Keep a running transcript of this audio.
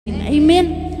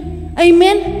Amen.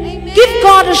 Amen. Give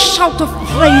God a shout of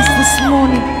praise this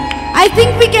morning. I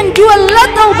think we can do a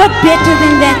little bit better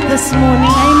than that this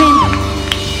morning. Amen.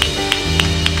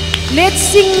 Let's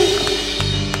sing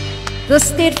the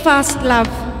steadfast love.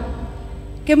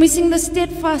 Can we sing the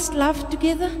steadfast love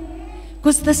together?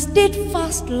 Because the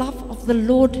steadfast love of the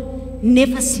Lord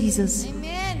never ceases.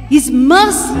 Amen. His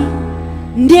mercy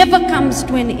never comes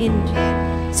to an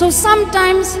end. So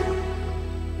sometimes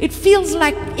it feels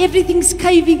like everything's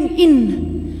caving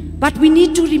in, but we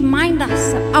need to remind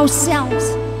ourselves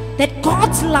that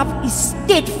God's love is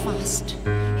steadfast.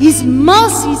 His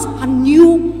mercies are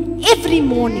new every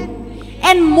morning.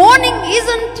 And morning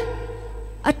isn't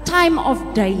a time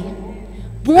of day.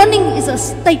 Morning is a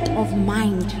state of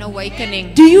mind. An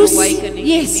awakening. Do you awakening.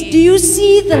 yes, Amen. do you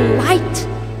see the light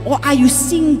or are you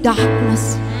seeing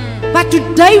darkness? But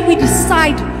today we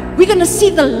decide we're going to see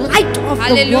the light of the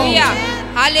Hallelujah. world.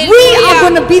 Hallelujah. We are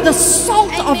going to be the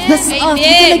salt of this earth. We're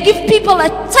Amen. going to give people a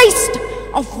taste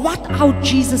of what our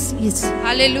Jesus is.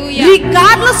 Hallelujah.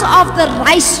 Regardless of the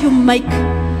rice you make,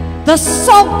 the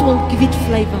salt will give it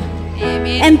flavor.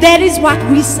 Amen. And that is what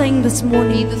we're saying this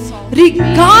morning. Be the salt.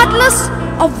 Regardless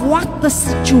of what the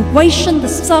situation, the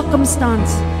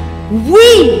circumstance,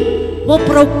 we will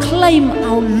proclaim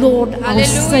our Lord, our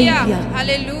Hallelujah. Savior.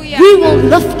 Hallelujah. We will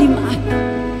lift him up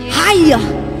higher,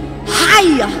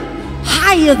 higher,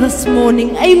 higher this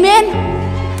morning. Amen.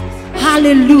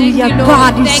 Hallelujah. Thank you, Lord.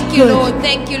 God is Thank you, good. Lord.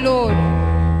 Thank you, Lord.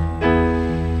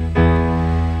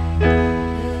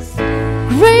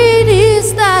 Great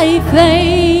is thy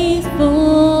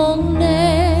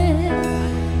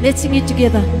faithfulness. Let's sing it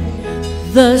together.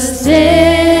 The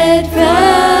steadfast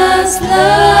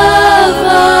love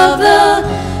of the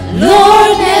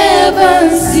Lord never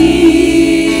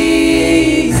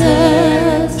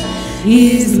ceases.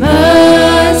 His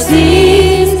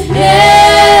mercies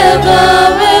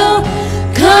never will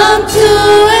come to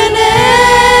an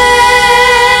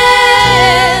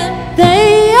end.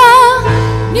 They are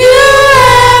new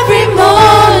every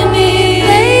morning.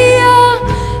 They are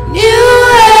new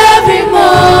every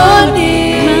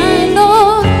morning. My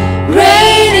Lord,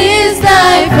 great is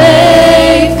thy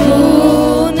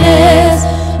faithfulness.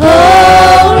 Oh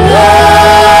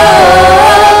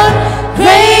Lord,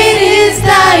 great is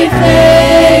thy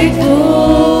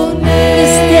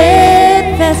faithfulness.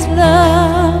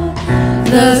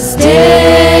 The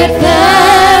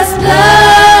steadfast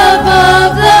love of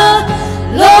the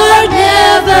Lord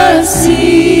never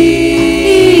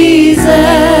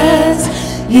ceases.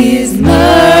 His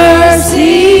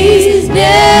mercies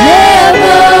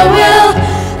never will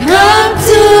come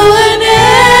to an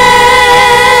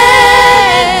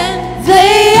end.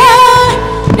 They are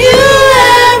new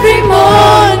every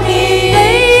morning.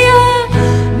 They are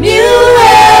new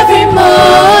every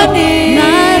morning.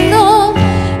 My Lord,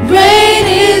 great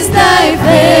is thy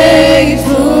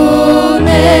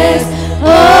faithfulness.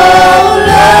 Oh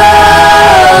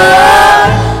Lord,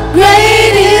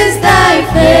 great is thy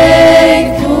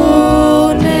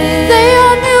faithfulness. They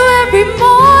are new every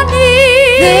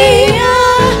morning. They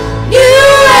are new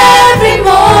every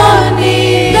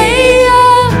morning. They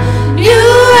are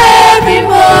new every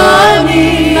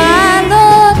morning. My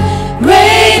Lord,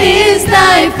 great is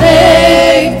thy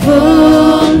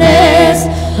faithfulness.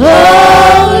 Oh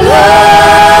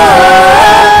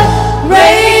Lord,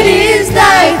 great is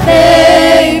thy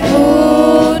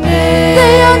faithfulness.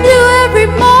 They are new every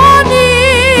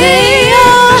morning. They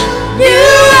are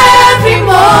new every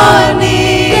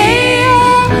morning. They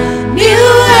are new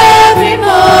every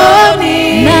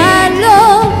morning. My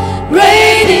Lord,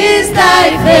 great is thy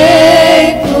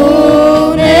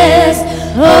faithfulness.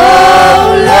 Oh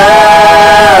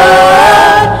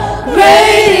Lord,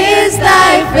 great is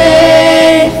thy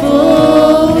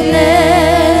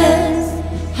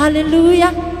faithfulness.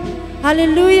 Hallelujah.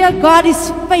 Hallelujah. God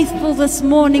is faithful this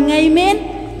morning.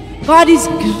 Amen. God is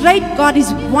great. God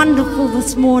is wonderful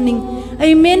this morning.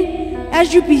 Amen.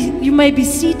 As you may be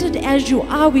seated as you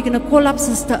are, we're going to call up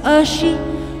Sister Urshi,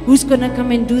 who's going to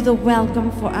come and do the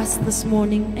welcome for us this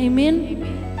morning.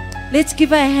 Amen. Let's give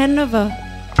her a hand of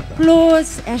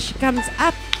applause as she comes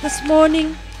up this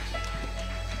morning.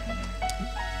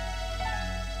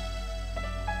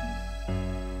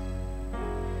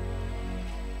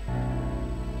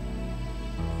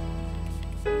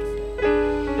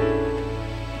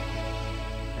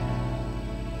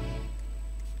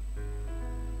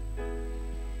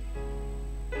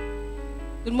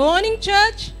 Good morning,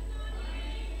 church.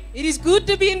 It is good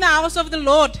to be in the house of the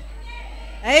Lord.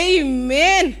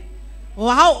 Amen. Oh,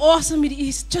 how awesome it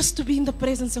is just to be in the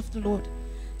presence of the Lord.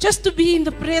 Just to be in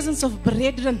the presence of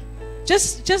brethren.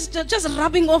 just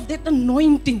rubbing off that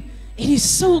anointing. It is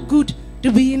so good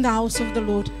to be in the house of the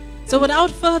Lord. So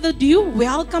without further ado,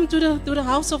 welcome to the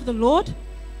house of the Lord.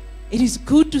 It is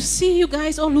good to see you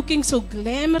guys all looking so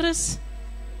glamorous.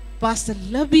 Pastor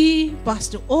Libby,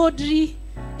 Pastor Audrey,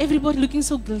 everybody looking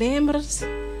so glamorous.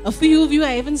 A few of you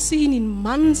I haven't seen in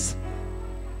months.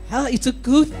 It's a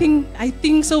good thing. I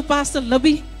think so, Pastor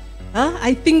Libby.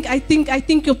 I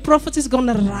think your prophet is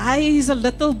gonna rise a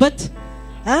little bit.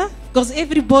 Because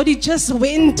everybody just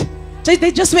went.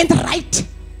 They just went right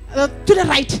to the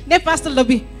right. Ne, Pastor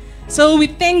Libby. So we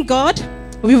thank God.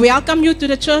 We welcome you to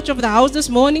the Church of the House this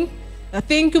morning.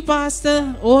 Thank you,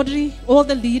 Pastor Audrey, all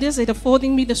the leaders that are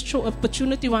affording me this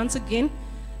opportunity once again.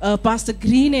 Pastor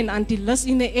Green and Auntie Liz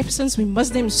in their absence, we miss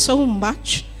them so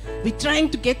much. We're trying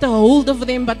to get a hold of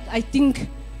them, but I think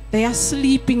they are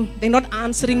sleeping. They're not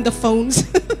answering the phones.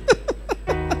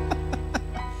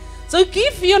 So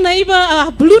give your neighbor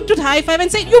a Bluetooth high five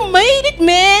and say, you made it,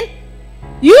 man.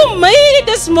 You made it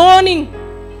this morning.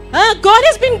 God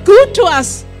has been good to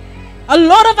us. A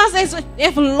lot of us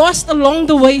have lost along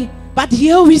the way. But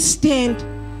here we stand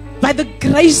by the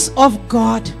grace of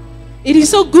God. It is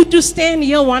so good to stand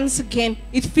here once again.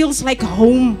 It feels like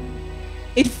home.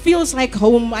 It feels like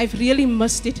home. I've really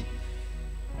missed it.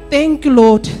 Thank you,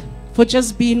 Lord, for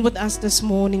just being with us this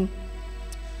morning.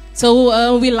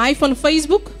 So we're live on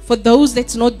Facebook. For those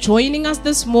that's not joining us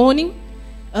this morning,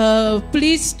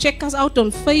 please check us out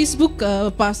on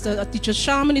Facebook. Pastor Teacher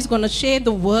Sharman is going to share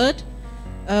the word.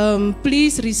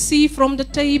 Please receive from the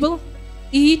table,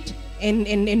 eat,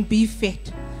 and be fed.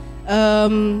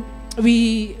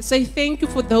 We say thank you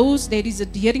for those that is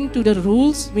adhering to the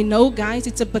rules. We know, guys,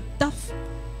 it's a bit tough.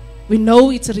 We know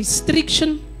it's a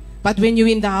restriction. But when you're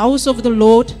in the house of the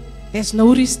Lord, there's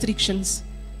no restrictions.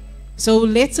 So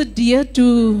let's adhere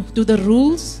to the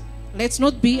rules. Let's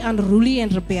not be unruly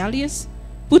and rebellious.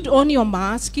 Put on your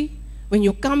mask. When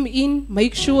you come in,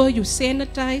 make sure you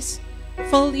sanitize.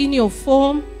 Fill in your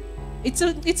form. It's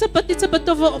a bit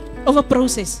of a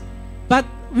process. But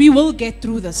we will get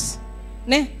through this.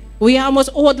 Ne? We are almost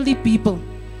orderly people.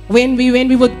 When we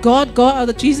with God,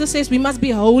 Jesus says we must be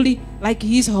holy like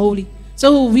He is holy.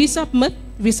 So we submit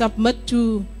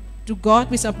to God,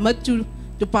 we submit to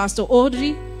Pastor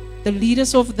Audrey, the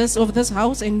leaders of this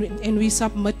house, and we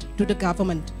submit to the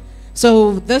government.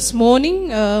 So this morning,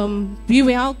 be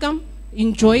welcome,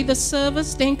 enjoy the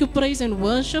service. Thank you, praise and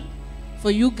worship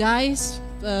for you guys.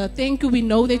 Thank you. We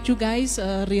know that you guys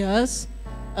rehearse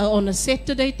on a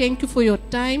Saturday. Thank you for your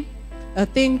time.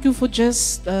 Thank you for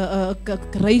just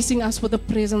gracing us with the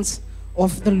presence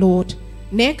of the Lord.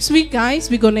 Next week, guys,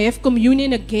 we're going to have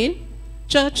communion again.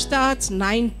 Church starts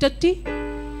 9:30.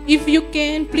 If you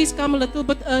can, please come a little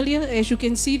bit earlier. As you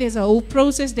can see, there's a whole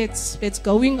process that's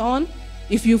going on.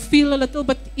 If you feel a little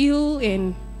bit ill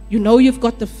and you know you've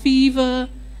got the fever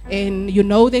and you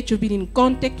know that you've been in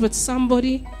contact with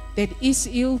somebody that is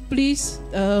ill, please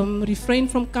refrain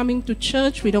from coming to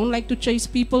church. We don't like to chase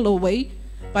people away,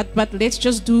 but let's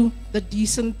just do the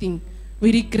decent thing.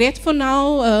 We regret for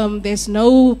now there's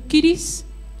no kiddies.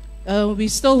 We're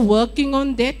still working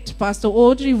on that. Pastor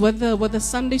Audrey with the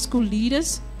Sunday school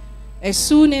leaders. As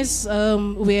soon as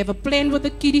we have a plan with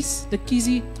the kiddies,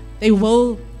 they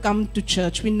will come to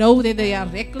church. We know that they are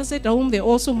reckless at home. They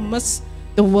also miss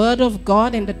the word of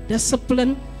God and the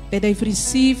discipline that they've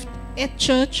received at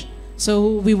church.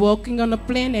 So we're working on a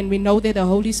plan, and we know that the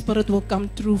Holy Spirit will come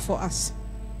through for us.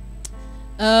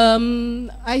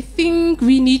 I think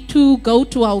we need to go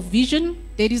to our vision.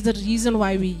 That is the reason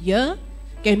why we're here.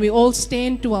 Can we all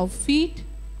stand to our feet?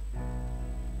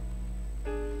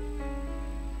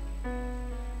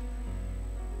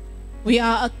 We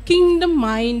are a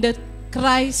kingdom-minded,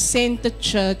 Christ-centered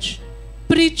church,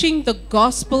 preaching the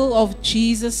gospel of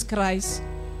Jesus Christ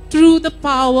through the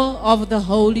power of the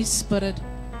Holy Spirit,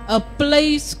 a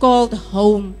place called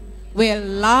home where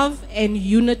love and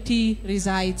unity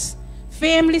resides.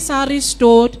 Families are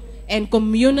restored and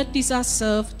communities are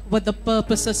served with the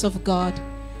purposes of God.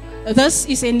 This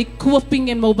is an equipping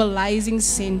and mobilizing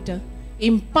center,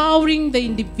 empowering the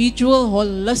individual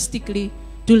holistically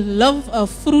to live a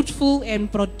fruitful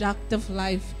and productive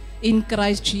life in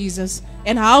Christ Jesus.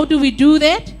 And how do we do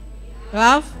that?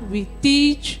 Love, we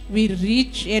teach, we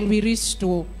reach, and we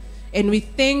restore. And we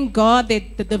thank God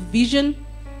that the vision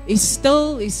is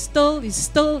still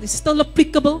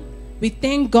applicable. We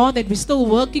thank God that we're still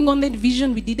working on that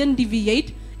vision. We didn't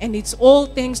deviate, and it's all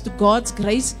thanks to God's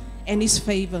grace and His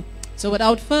favor. So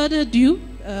without further ado,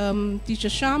 Teacher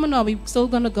Sharman, are we still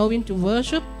going to go into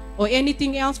worship? Or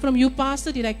anything else from you,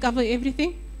 Pastor? Did I cover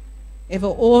everything? Have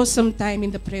an awesome time in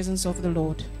the presence of the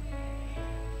Lord.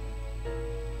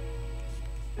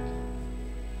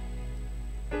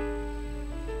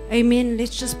 Amen.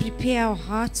 Let's just prepare our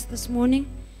hearts this morning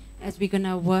as we're going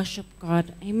to worship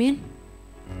God. Amen.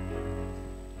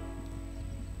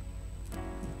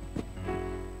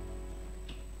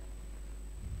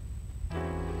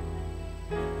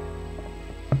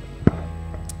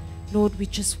 Lord, we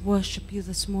just worship you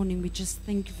this morning. We just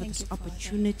thank you for this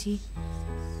opportunity.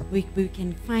 We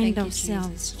can find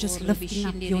ourselves just lifting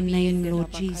up your name,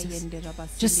 Lord Jesus.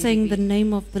 Just saying the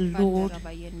name of the Lord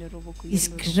is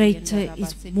greater,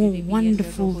 is more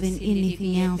wonderful than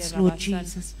anything else, Lord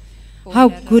Jesus. How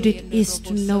good it is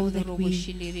to know that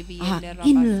we are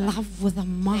in love with a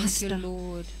Master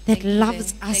that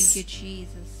loves us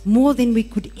more than we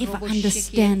could ever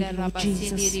understand, Lord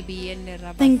Jesus.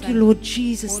 Thank you, Lord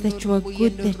Jesus, that you are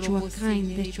good, that you are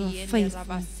kind, that you are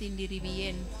faithful.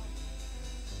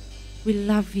 We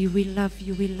love you, we love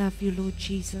you, we love you, Lord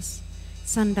Jesus.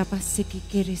 Sanda basiki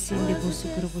kere sende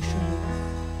bosukurubushulu.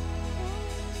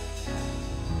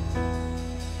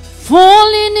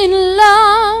 Falling in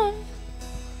love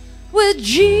with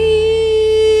Jesus.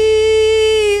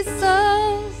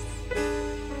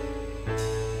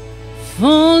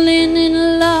 Falling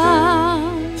in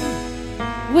love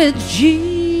with Jesus.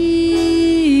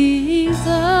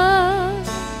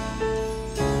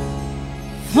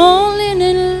 Falling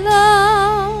in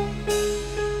love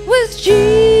with Jesus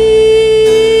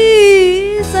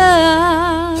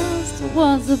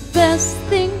was the best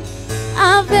thing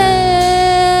I've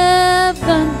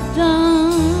ever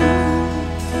done.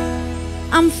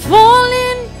 I'm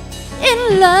falling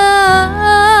in love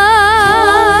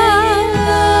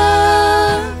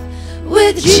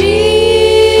with Jesus.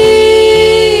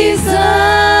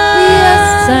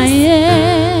 Yes, I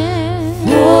am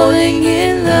falling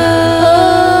in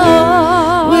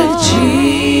love with Jesus.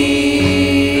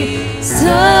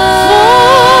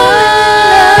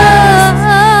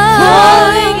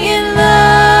 Falling in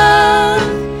love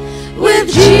with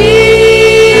Jesus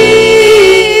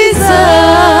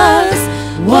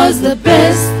was the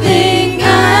best thing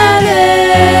I'd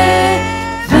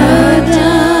ever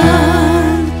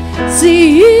done.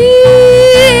 See,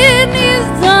 in his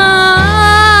arms,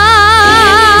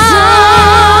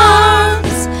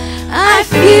 I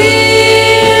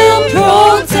feel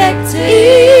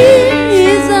protected. In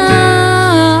his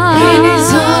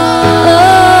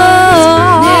arms,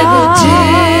 never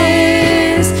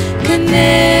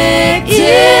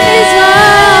disconnected.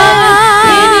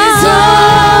 In his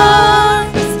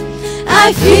arms, I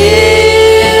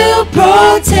feel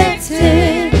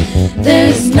protected.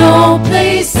 There's no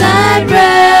place I'd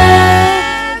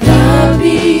rather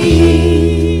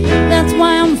be. That's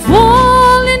why I'm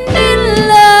falling in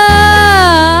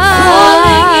love.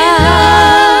 Falling in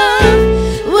love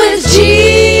with Jesus.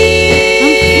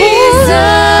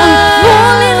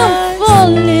 I'm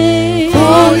falling.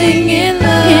 Falling in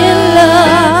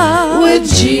love with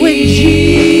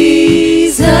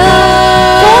Jesus.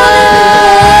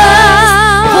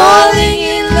 Falling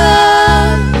in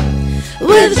love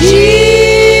with Jesus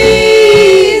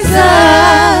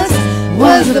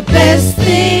was the best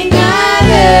thing I'd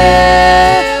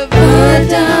ever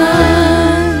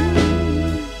done.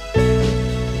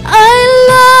 I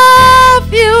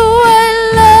love you, I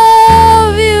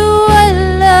love you, I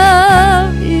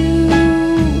love you.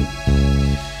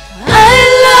 I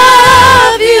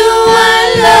love you, I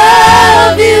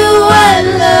love you, I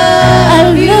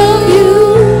love you. I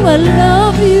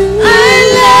love you, I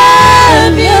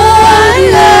love you, I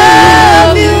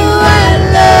love you, I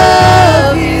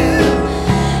love you.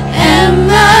 And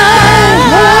my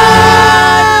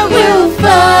heart will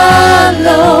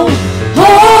follow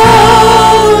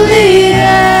holy.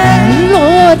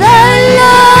 Lord, I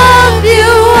love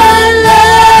you, I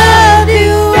love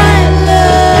you, I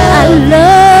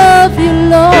love you,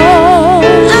 Lord.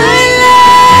 I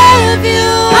love you,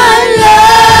 I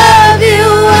love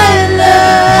you, I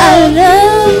love you.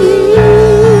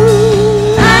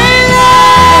 I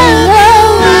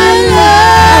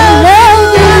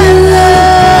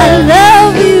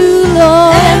love you,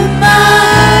 Lord. And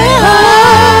my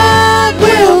heart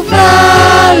will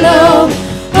follow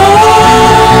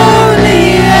only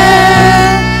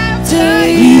after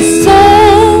you. He's so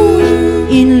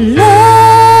in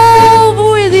love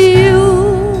with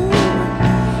you.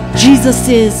 Jesus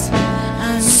is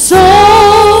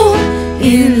so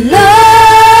in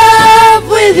love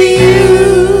with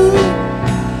you.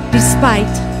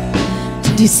 Despite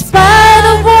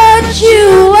of what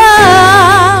you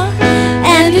are,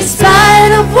 and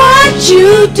despite of what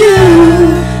you do,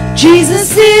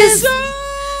 Jesus is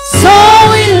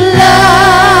so in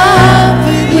love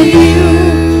with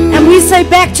you. And we say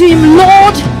back to him,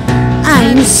 Lord,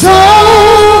 I'm so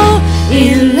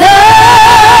in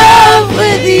love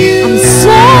with you.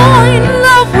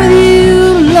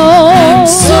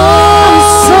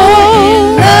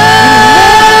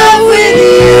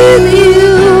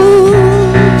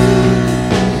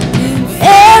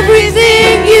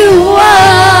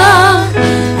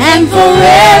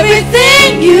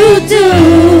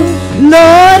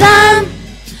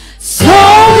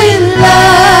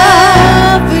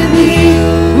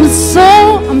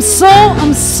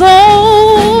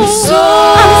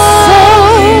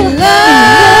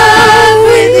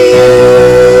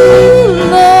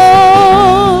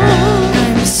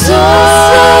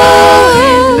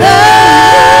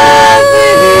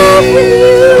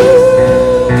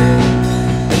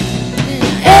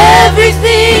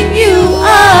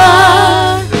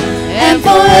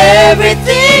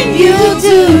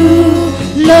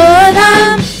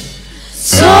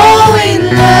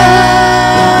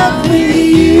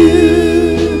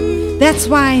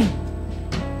 why.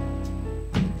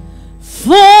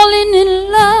 Falling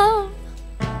in love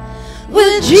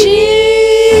with Jesus.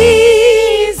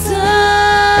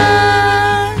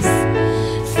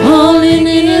 Falling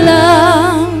in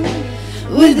love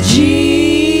with Jesus.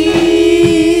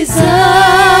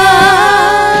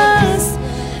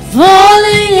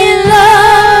 Falling in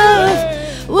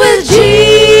love with Jesus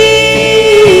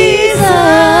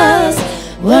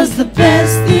was the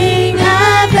best thing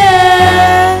I've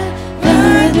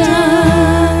ever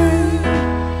done.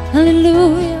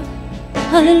 Hallelujah,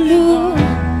 hallelujah.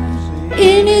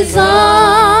 In His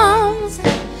arms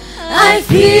I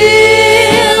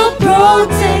feel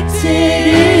protected.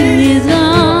 In His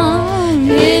arms,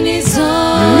 in His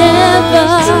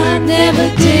arms, never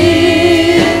disconnected.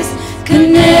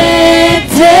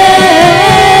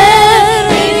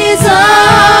 In His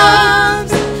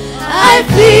arms I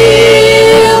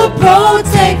feel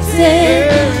protected.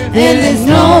 There is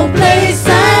no place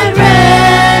I'd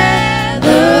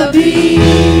rather be.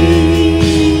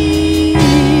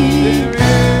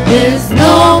 There's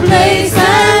no place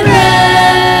I'd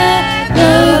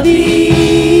rather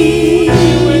be.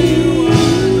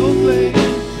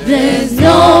 There's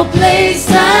no place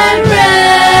I'd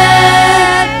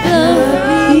rather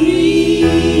be.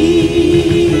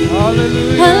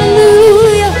 Hallelujah.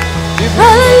 Hallelujah.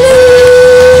 Hallelujah.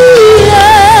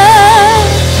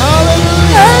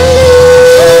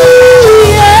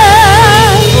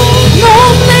 No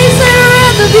place I'd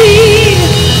rather be.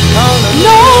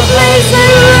 No place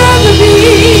I'd rather be.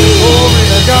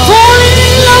 Falling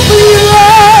in love with you,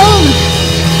 Lord.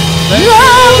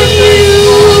 Loving you.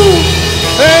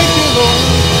 Thank you, Lord.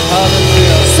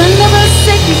 Hallelujah. Son of a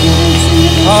second.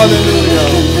 Hallelujah.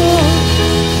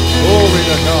 Glory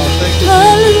to God. Thank you.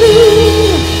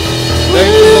 Hallelujah. We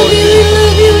Thank you, love Lord you, we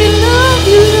love you, we love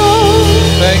you, Lord.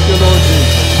 Thank you, Lord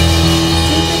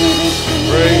Jesus.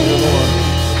 Praise the Lord.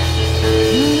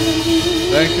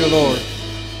 Thank you, Lord.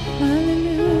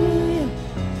 Hallelujah.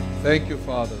 Thank you,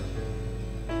 Father.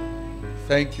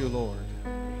 Thank you, Lord.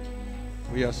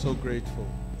 We are so grateful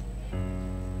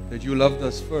that you loved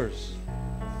us first.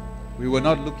 We were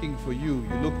not looking for you.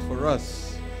 You looked for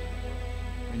us.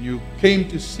 And you came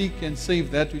to seek and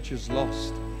save that which is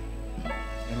lost.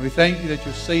 And we thank you that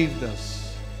you saved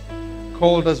us,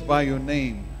 called us by your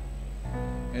name.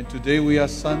 And today we are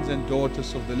sons and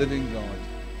daughters of the living God.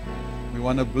 We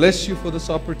want to bless you for this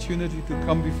opportunity to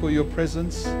come before your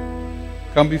presence,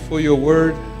 come before your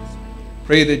word.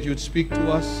 Pray that you'd speak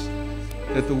to us,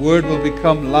 that the word will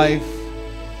become life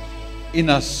in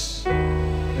us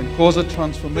and cause a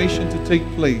transformation to take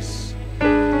place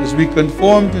as we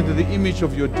conform into the image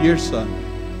of your dear Son.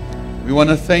 We want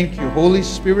to thank you, Holy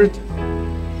Spirit.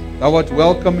 Thou art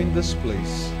welcome in this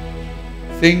place.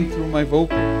 Think through my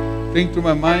vocal, think through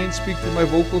my mind, speak through my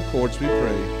vocal cords, we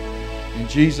pray. In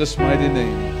Jesus' mighty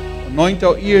name. Anoint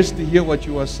our ears to hear what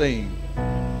you are saying.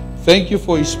 Thank you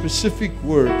for a specific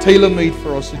word, tailor-made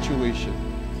for our situation.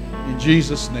 In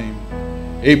Jesus' name.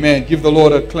 Amen. Give the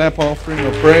Lord a clap offering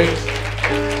of praise.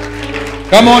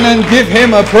 Come on and give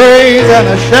Him a praise and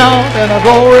a shout and a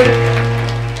glory.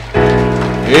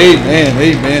 Amen,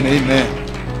 amen, amen.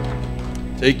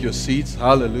 Take your seats.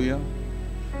 Hallelujah.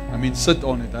 I mean, sit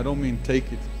on it. I don't mean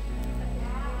take it.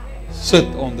 Sit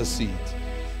on the seat.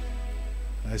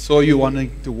 I saw you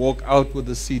wanting to walk out with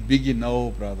the seat. Biggie, no,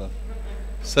 brother.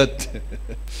 Sit.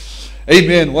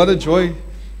 Amen. What a joy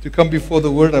to come before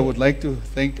the Word. I would like to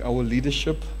thank our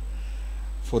leadership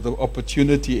for the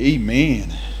opportunity.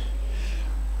 Amen.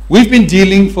 We've been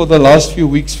dealing for the last few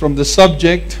weeks from the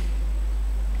subject,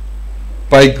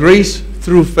 by grace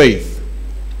through faith.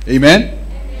 Amen.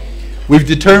 We've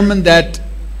determined that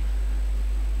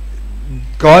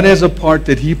God has a part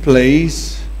that He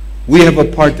plays. We have a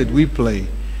part that we play.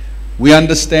 We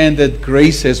understand that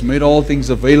grace has made all things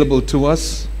available to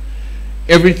us.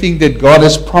 Everything that God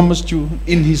has promised you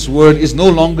in His Word is no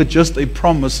longer just a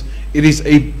promise. It is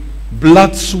a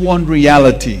blood-sworn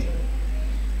reality.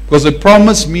 Because a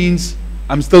promise means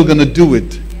I'm still going to do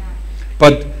it.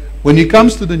 But when it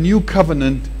comes to the new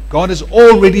covenant, God has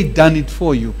already done it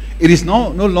for you. It is no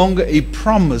longer a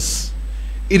promise.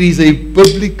 It is a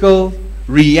biblical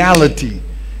reality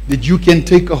that you can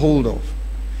take a hold of.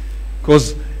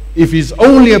 Because if it's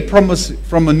only a promise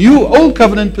from a new old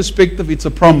covenant perspective, it's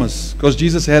a promise because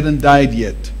Jesus hadn't died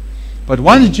yet. But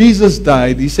once Jesus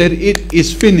died, He said it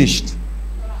is finished.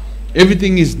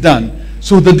 Everything is done.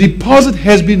 So the deposit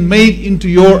has been made into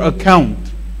your account.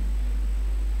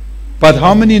 But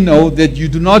how many know that you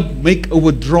do not make a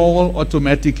withdrawal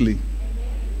automatically?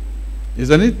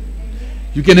 Isn't it?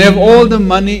 You can have all the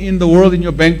money in the world in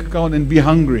your bank account and be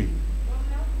hungry.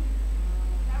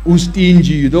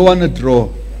 stingy, you don't want to draw.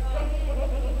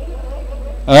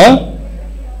 Huh?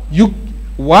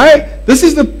 Why? This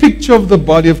is the picture of the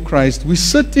body of Christ. We're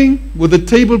sitting with the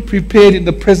table prepared in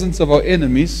the presence of our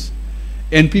enemies,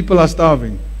 and people are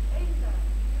starving.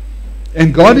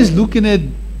 And God is looking at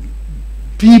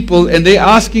people, and they're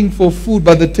asking for food,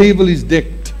 but the table is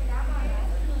decked.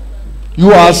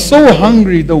 You are so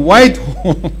hungry, the white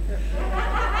hole.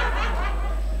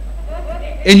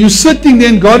 And you're sitting there,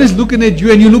 and God is looking at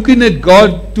you, and you're looking at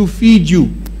God to feed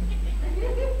you.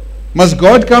 Must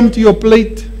God come to your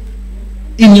plate?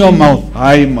 In your mouth.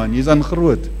 Hi man, jy's aan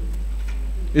groot.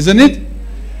 Isn't it?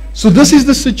 So this is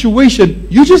the situation.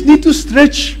 You just need to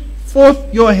stretch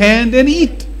forth your hand and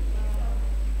eat.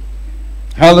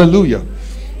 Hallelujah.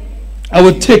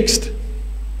 Our text,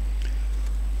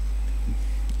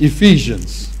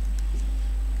 Ephesians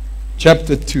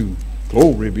chapter 2.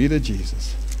 Glory be to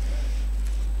Jesus.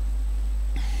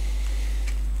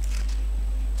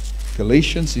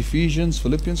 Galatians, Ephesians,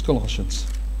 Philippians, Colossians.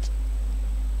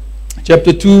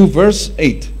 Chapter 2, verse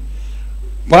 8.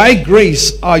 By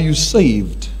grace are you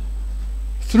saved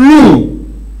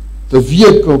through the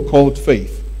vehicle called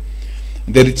faith.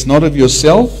 That it's not of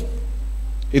yourself,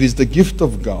 it is the gift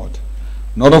of God,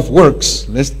 not of works,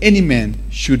 lest any man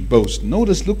should boast.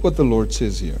 Notice, look what the Lord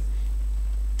says here.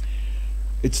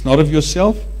 It's not of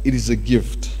yourself, it is a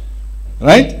gift.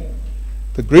 Right?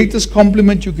 The greatest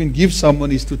compliment you can give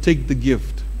someone is to take the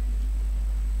gift.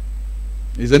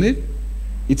 Isn't it?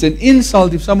 It's an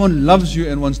insult if someone loves you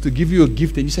and wants to give you a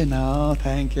gift and you say, no,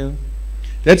 thank you.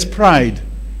 That's pride.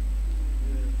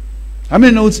 How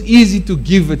many know it's easy to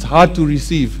give, it's hard to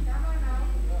receive?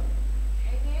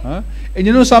 Huh? And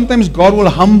you know, sometimes God will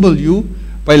humble you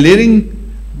by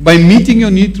meeting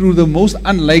your need through the most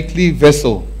unlikely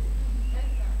vessel.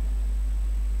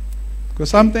 Because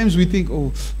sometimes we think,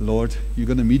 oh, Lord, you're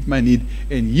going to meet my need.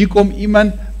 And hier kom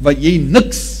iemand wat jy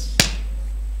niks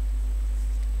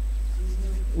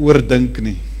oordink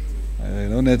nie. I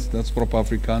know that's proper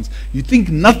Afrikaans. You think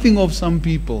nothing of some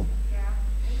people.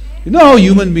 You know how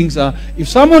human beings are. If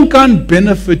someone can't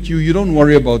benefit you, you don't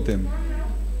worry about them.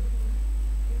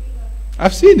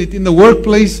 I've seen it in the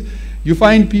workplace. You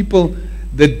find people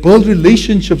that build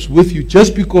relationships with you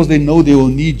just because they know they will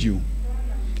need you.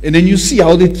 And then you see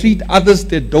how they treat others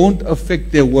that don't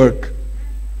affect their work.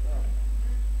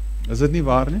 Is dit nie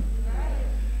waar nie?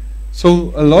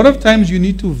 So a lot of times you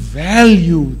need to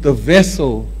value the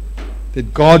vessel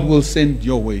that God will send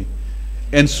your way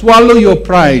and swallow your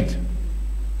pride.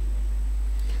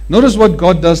 Notice what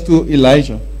God does to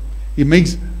Elijah. He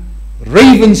makes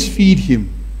ravens feed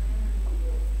him.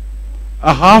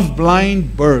 A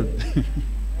half-blind bird.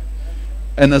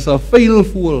 And as a fail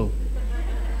fool.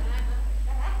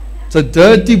 It's a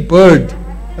dirty bird,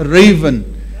 a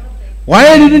raven.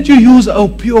 Why didn't you use a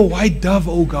pure white dove,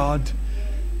 oh God?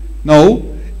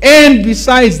 No. And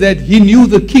besides that, he knew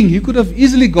the king. He could have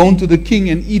easily gone to the king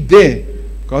and eat there.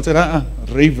 God said,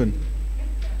 raven.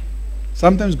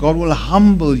 Sometimes God will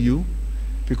humble you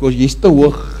because you're te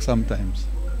hoog sometimes.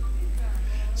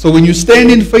 So when you stand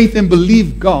in faith and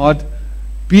believe God,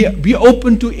 be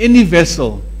open to any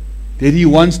vessel that He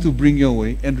wants to bring your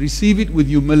way and receive it with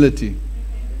humility.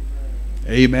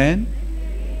 Amen.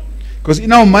 Because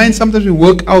in our mind, sometimes we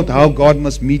work out how God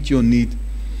must meet your need.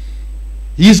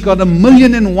 He's got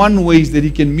 1,000,001 ways that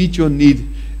He can meet your need,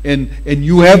 and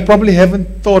you probably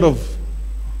haven't thought of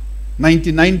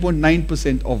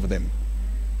 99.9% of them.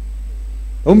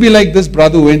 Don't be like this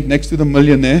brother who went next to the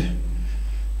millionaire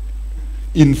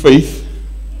in faith,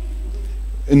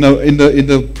 in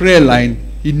the prayer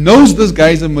line. He knows this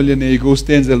guy's a millionaire. He goes,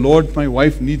 stands there, Lord, my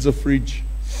wife needs a fridge.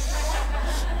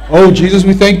 Oh, Jesus,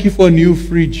 we thank you for a new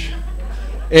fridge.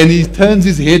 And he turns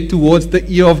his head towards the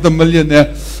ear of the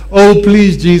millionaire. Oh,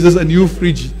 please, Jesus, a new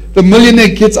fridge. The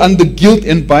millionaire gets under guilt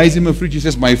and buys him a fridge. He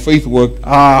says, my faith worked.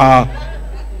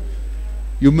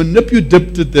 You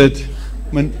manipulated that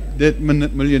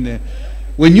millionaire.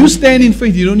 When you stand in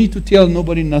faith, you don't need to tell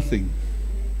nobody nothing.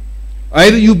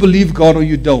 Either you believe God or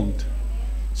you don't.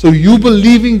 So you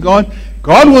believe in God.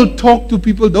 God will talk to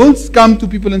people. Don't come to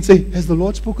people and say, has the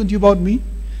Lord spoken to you about me?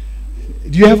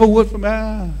 Do you have a word from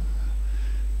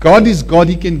God is God.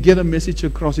 He can get a message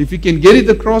across. If He can get it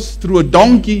across through a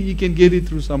donkey, He can get it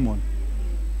through someone.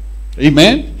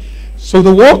 Amen? So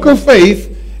the walk of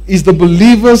faith is the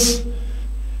believer's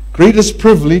greatest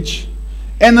privilege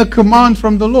and a command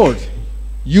from the Lord.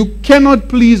 You cannot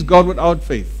please God without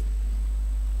faith.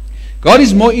 God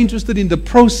is more interested in the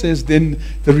process than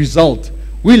the result.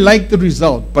 We like the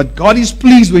result, but God is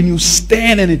pleased when you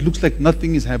stand and it looks like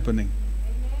nothing is happening.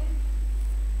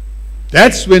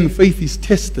 That's when faith is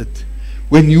tested.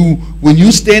 when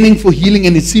you're standing for healing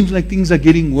and it seems like things are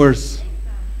getting worse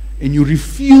and you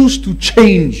refuse to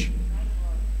change,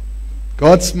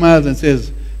 God smiles and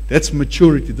says, that's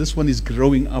maturity. This one is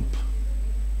growing up.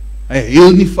 Hy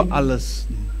heel nie vir alles.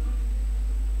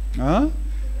 Huh?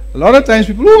 A lot of times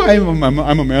people, oh,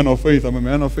 I'm a man of faith, I'm a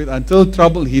man of faith. Until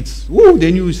trouble hits,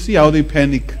 then you see how they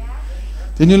panic.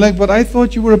 Then you're like, but I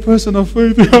thought you were a person of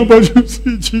faith. How about you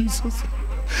see Jesus?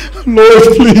 Lord,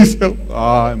 please help.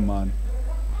 Man.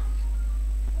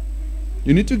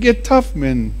 You need to get tough,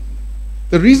 man.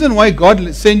 The reason why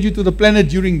God sent you to the planet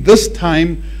during this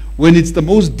time, when it's the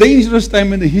most dangerous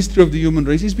time in the history of the human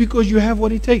race, is because you have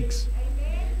what it takes.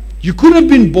 You could have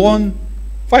been born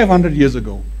 500 years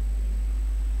ago,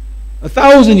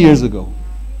 1,000 years ago,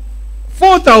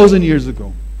 4,000 years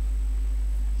ago.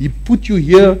 He put you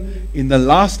here in the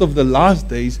last of the last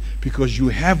days because you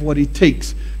have what it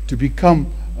takes to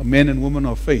become a man and woman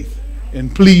of faith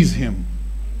and please Him.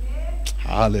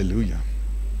 Hallelujah.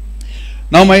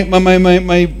 Now my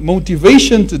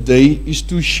motivation today is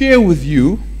to share with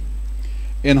you,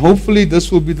 and hopefully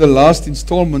this will be the last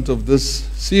installment of this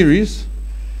series,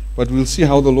 but we'll see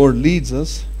how the Lord leads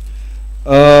us.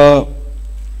 The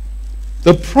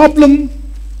problem,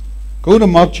 go to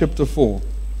Mark chapter 4.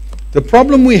 The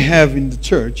problem we have in the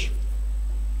church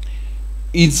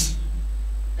is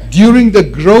during the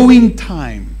growing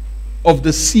time of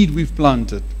the seed we've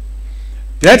planted.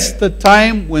 That's the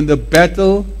time when the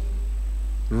battle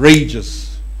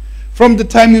rages. From the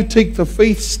time you take the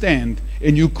faith stand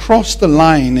and you cross the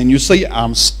line and you say,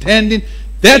 I'm standing,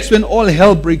 that's when all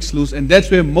hell breaks loose, and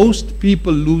that's where most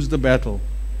people lose the battle.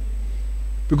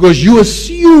 Because you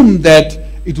assume that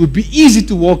it would be easy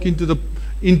to walk into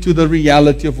the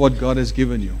reality of what God has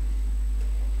given you.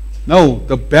 No,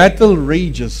 the battle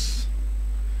rages,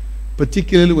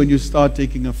 particularly when you start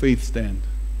taking a faith stand.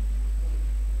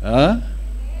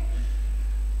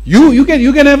 You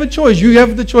can have a choice. You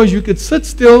have the choice. You could sit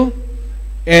still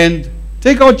and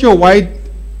take out your white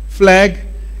flag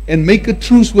and make a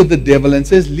truce with the devil and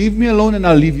says, leave me alone and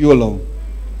I'll leave you alone.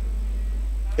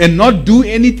 And not do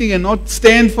anything and not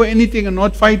stand for anything and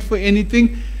not fight for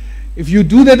anything. If you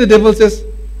do that, the devil says,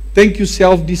 thank you,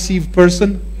 self-deceived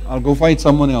person. I'll go fight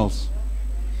someone else.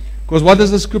 Because what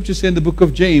does the scripture say in the book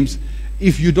of James?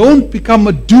 If you don't become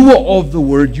a doer of the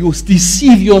word, you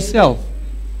deceive yourself.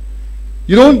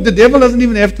 The devil doesn't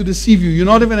even have to deceive you. You're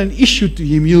not even an issue to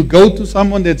him. He'll go to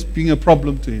someone that's being a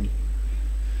problem to him.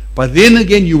 But then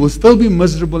again, you will still be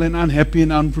miserable and unhappy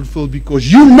and unfulfilled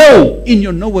because you know in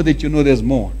your knower that you know there's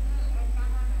more.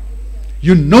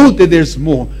 You know that there's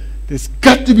more. There's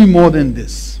got to be more than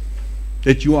this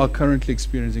that you are currently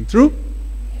experiencing. True?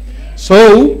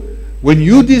 So, when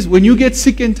you get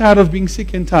sick and tired of being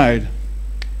sick and tired,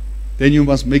 then you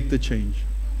must make the change.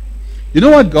 You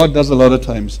know what God does a lot of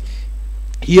times?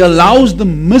 He allows the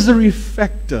misery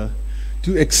factor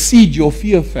to exceed your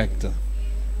fear factor.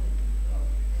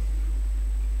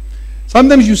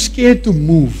 Sometimes you're scared to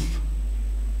move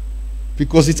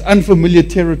because it's unfamiliar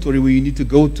territory where you need to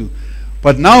go to.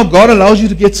 But now God allows you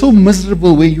to get so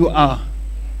miserable where you are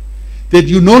that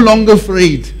you're no longer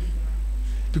afraid.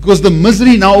 Because the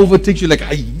misery now overtakes you like,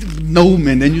 no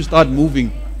man, then you start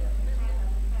moving.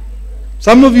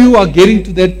 Some of you are getting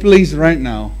to that place right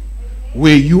now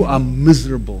where you are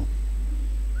miserable.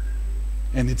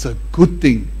 And it's a good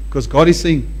thing because God is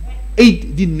saying,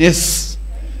 eat the nest.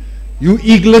 You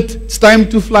eaglet, it's time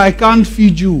to fly. I can't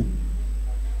feed you.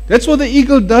 That's what the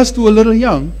eagle does to a little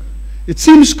young. It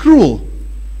seems cruel.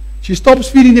 She stops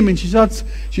feeding them and she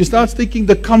starts taking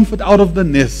the comfort out of the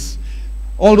nest.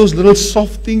 All those little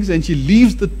soft things, and she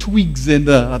leaves the twigs and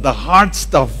the hard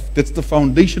stuff. That's the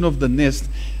foundation of the nest.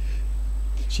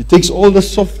 She takes all the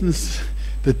softness.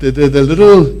 The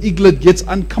little eaglet gets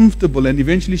uncomfortable and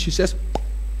eventually she says,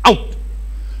 out.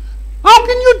 How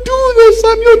can you do this?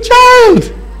 I'm your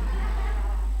child.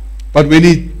 But when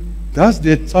he does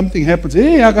that, something happens.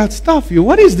 Hey, I got stuff here.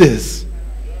 What is this?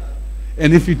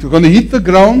 And if he's going to hit the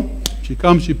ground, she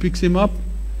comes, she picks him up.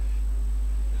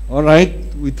 All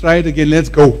right, we try it again. Let's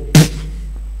go.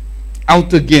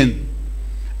 Out again.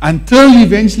 Until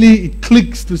eventually it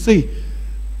clicks to say,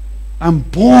 I'm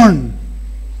born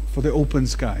for the open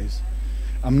skies.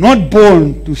 I'm not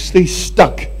born to stay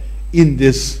stuck in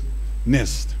this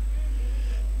nest.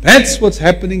 That's what's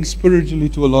happening spiritually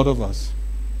to a lot of us.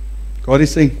 God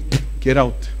is saying, get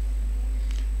out.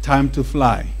 Time to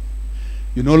fly.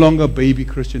 You're no longer a baby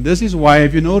Christian. This is why,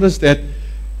 have you noticed that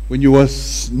when you were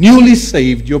newly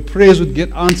saved, your prayers would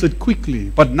get answered quickly.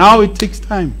 But now it takes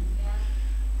time.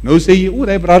 No say you, oh,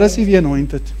 that brother is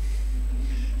anointed.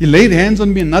 He laid hands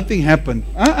on me and nothing happened.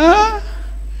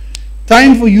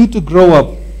 time for you to grow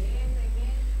up.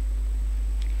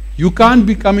 You can't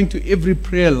be coming to every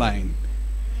prayer line.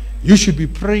 You should be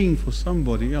praying for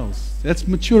somebody else. That's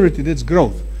maturity, that's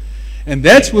growth. And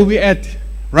that's where we're at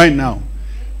right now.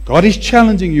 God is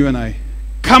challenging you and I.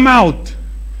 Come out.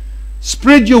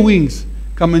 Spread your wings.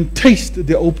 Come and taste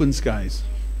the open skies.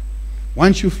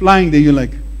 Once you're flying there, you're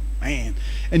like, man.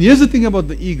 And here's the thing about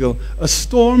the eagle. A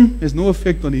storm has no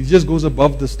effect on it. It just goes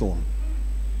above the storm.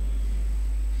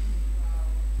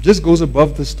 Just goes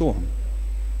above the storm.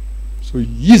 So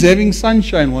he's having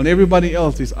sunshine while everybody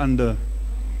else is under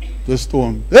the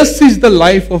storm. This is the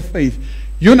life of faith.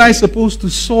 You and I are supposed to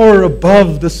soar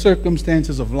above the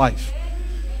circumstances of life.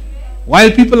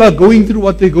 While people are going through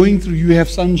what they're going through, you have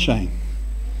sunshine.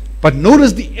 But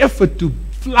notice the effort to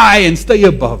fly and stay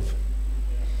above.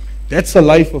 That's a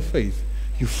life of faith.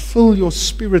 You fill your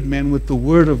spirit, man, with the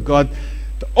Word of God.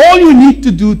 All you need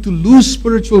to do to lose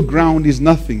spiritual ground is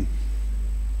nothing.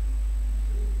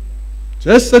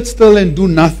 Just sit still and do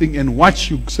nothing and watch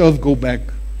yourself go back.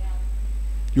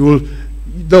 The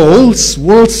whole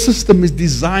world system is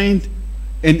designed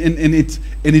and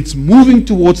it's moving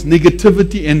towards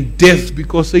negativity and death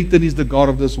because Satan is the God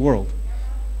of this world.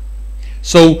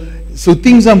 So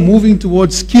things are moving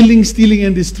towards killing, stealing,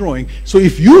 and destroying. So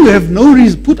if you have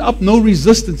put up no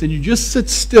resistance and you just sit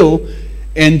still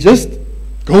and just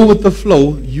go with the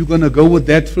flow, you're going to go with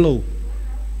that flow.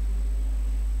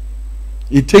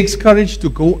 It takes courage to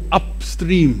go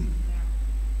upstream.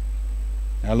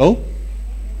 Hello?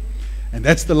 And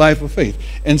that's the life of faith.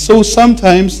 And so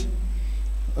sometimes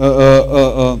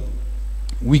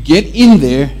we get in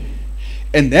there,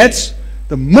 and that's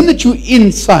the minute you're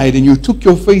inside and you took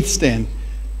your faith stand,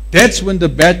 that's when the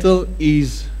battle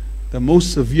is the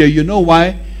most severe. You know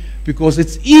why? Because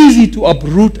it's easy to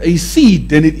uproot a seed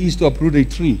than it is to uproot a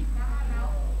tree.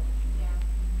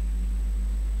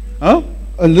 Huh?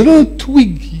 A little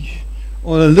twig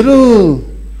or a little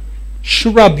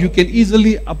shrub, you can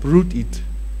easily uproot it.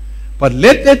 But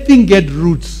let that thing get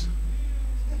roots.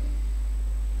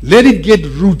 Let it get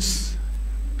roots.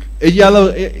 Have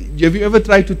you ever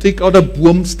tried to take out a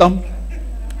boom stump?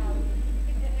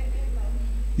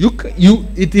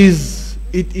 It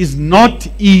is not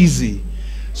easy.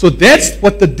 So that's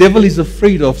what the devil is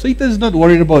afraid of. Satan is not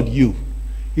worried about you.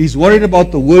 He's worried about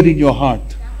the word in your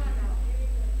heart.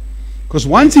 Because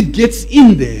once it gets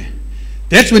in there,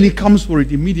 that's when he comes for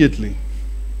it immediately.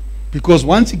 Because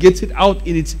once he gets it out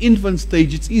in its infant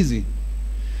stage, it's easy.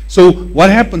 So what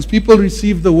happens? People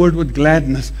receive the word with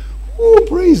gladness. Oh,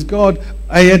 praise God.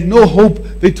 I had no hope.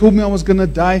 They told me I was going to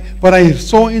die. But I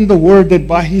saw in the word that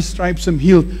by his stripes I'm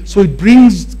healed. So it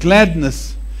brings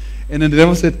gladness. And then the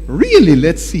devil said, really?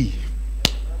 Let's see.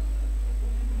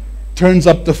 Turns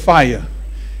up the fire.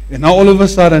 And now all of a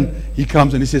sudden, he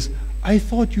comes and he says, I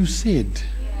thought you said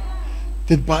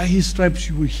that by his stripes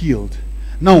you were healed.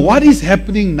 Now what is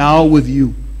happening now with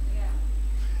you?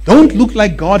 Don't look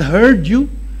like God heard you.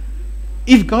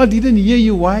 If God didn't hear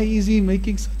you, why is he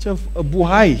making such a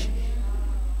buhai?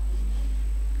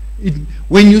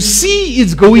 When you see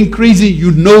it's going crazy,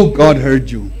 you know God heard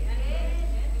you.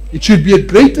 It should be a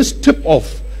greatest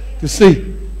tip-off to say,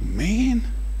 man,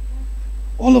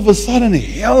 all of a sudden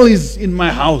hell is in my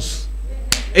house.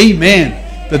 Amen.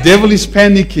 The devil is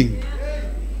panicking.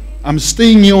 I'm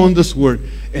staying here on this word.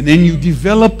 And then you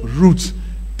develop roots.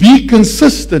 Be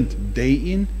consistent day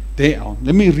in, day out.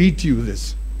 Let me read to you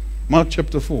this. Mark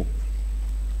chapter 4.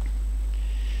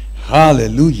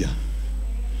 Hallelujah.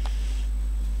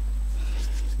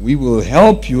 We will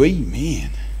help you. Amen.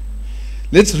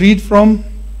 Let's read from,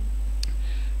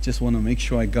 just want to make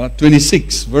sure I got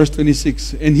 26, verse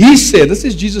 26. And he said, this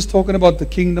is Jesus talking about the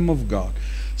kingdom of God.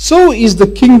 So is the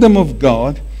kingdom of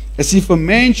God as if a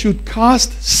man should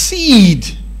cast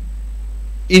seed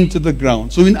into the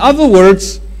ground. So in other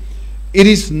words, it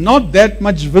is not that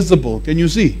much visible. Can you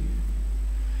see?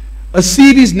 A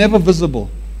seed is never visible.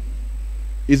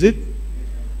 Is it?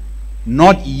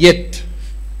 Not yet.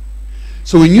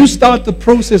 So when you start the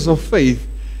process of faith,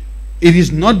 it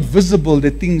is not visible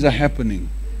that things are happening.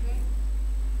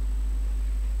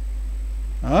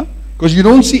 Because you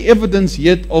don't see evidence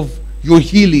yet of your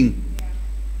healing.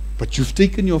 But you've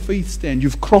taken your faith stand.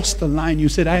 You've crossed the line. You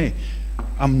said, hey,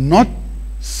 I'm not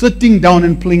sitting down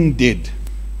and playing dead.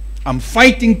 I'm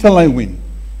fighting till I win.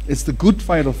 It's the good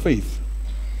fight of faith.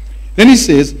 Then he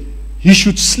says, he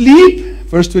should sleep,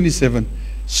 verse 27,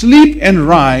 sleep and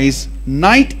rise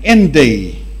night and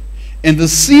day, and the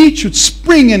seed should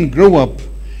spring and grow up.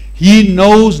 He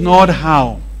knows not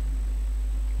how.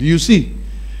 Do you see?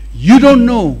 You don't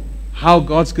know how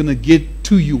God's going to get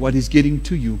to you what he's getting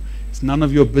to you. It's none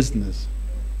of your business.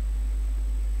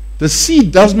 The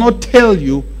seed does not tell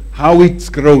you how it's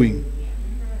growing.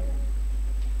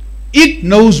 It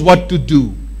knows what to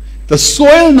do. The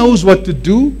soil knows what to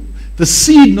do. The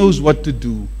seed knows what to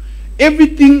do.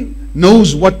 Everything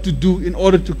knows what to do in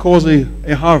order to cause a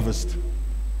harvest.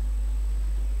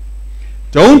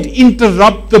 Don't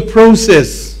interrupt the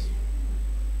process.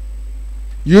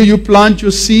 You plant your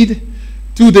seed.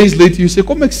 2 days later you say,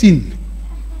 kom ek sien.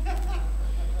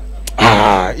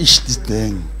 Ish this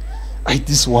thing.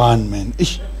 This one, man.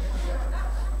 Ish.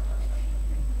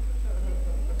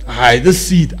 The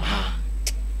seed.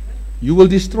 You will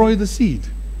destroy the seed.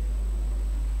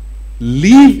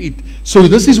 Leave it. So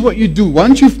this is what you do.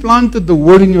 Once you've planted the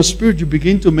word in your spirit, you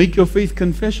begin to make your faith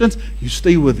confessions. You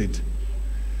stay with it.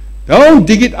 Don't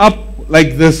dig it up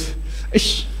like this.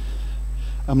 Ish.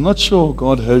 I'm not sure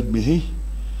God heard me. Hey?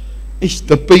 Ish,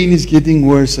 the pain is getting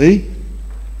worse. Hey?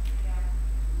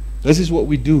 This is what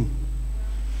we do.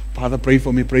 Father, pray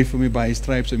for me by His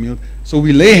stripes I'm healed. So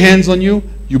we lay hands on you.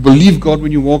 You believe God when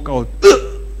you walk out.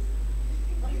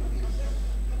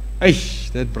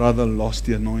 That brother lost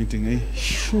the anointing. Eh?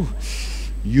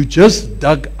 You just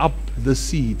dug up the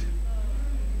seed.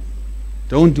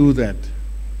 Don't do that.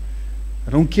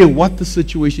 I don't care what the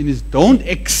situation is. Don't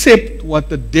accept what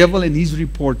the devil and his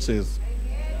report says.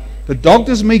 The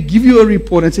doctors may give you a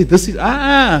report and say, this is,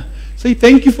 say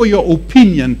thank you for your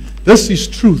opinion. This is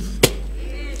truth.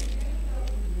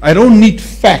 I don't need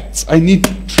facts. I need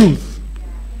truth.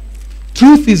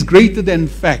 Truth is greater than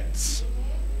facts.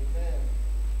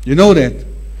 You know that?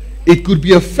 It could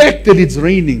be a fact that it's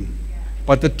raining.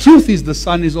 But the truth is the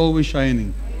sun is always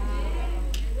shining.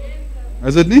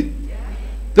 Isn't it?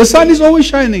 The sun is always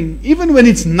shining. Even when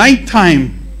it's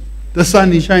nighttime, the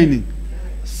sun is shining.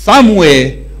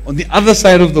 Somewhere on the other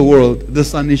side of the world, the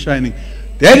sun is shining.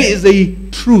 That is a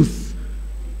truth.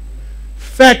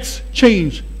 Facts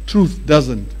change. Truth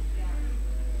doesn't.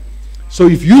 So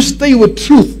if you stay with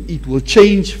truth, it will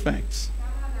change facts.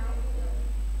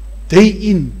 Day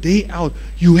in, day out.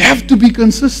 You have to be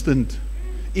consistent.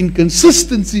 In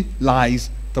consistency lies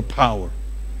the power.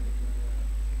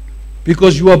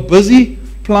 Because you are busy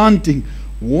planting,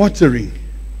 watering.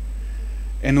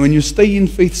 And when you stay in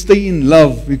faith, stay in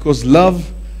love. Because love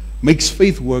makes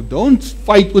faith work. Don't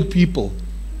fight with people.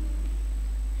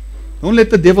 Don't let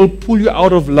the devil pull you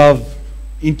out of love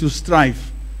into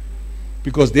strife.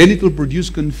 Because then it will produce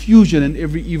confusion and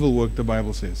every evil work, the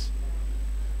Bible says.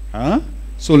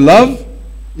 So love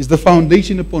is the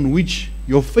foundation upon which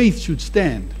your faith should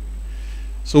stand.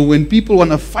 So when people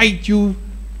want to fight you,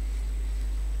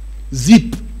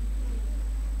 zip.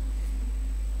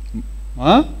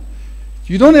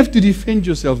 You don't have to defend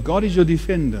yourself. God is your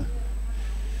defender.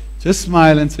 Just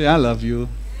smile and say, I love you.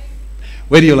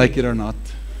 Whether you like it or not.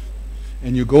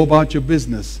 And you go about your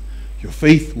business. Your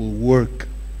faith will work.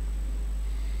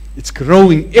 It's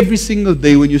growing every single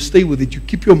day when you stay with it. You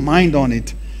keep your mind on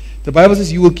it. The Bible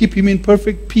says you will keep him in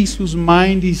perfect peace whose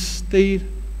mind is stayed.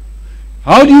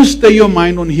 How do you stay your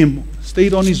mind on him?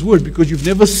 Stayed on his word, because you've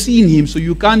never seen him, so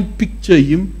you can't picture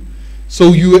him.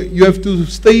 So you have to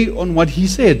stay on what he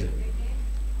said.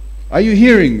 Are you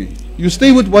hearing me? You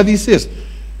stay with what he says.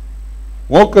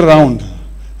 Walk around.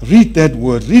 Read that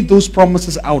word. Read those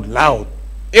promises out loud.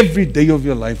 Every day of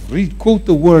your life. Quote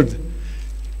the word.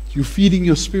 You're feeding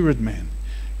your spirit, man.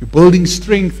 You're building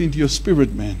strength into your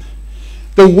spirit, man.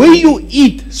 The way you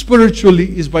eat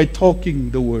spiritually is by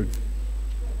talking the word.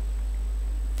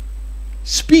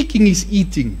 Speaking is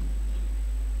eating.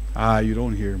 You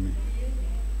don't hear me.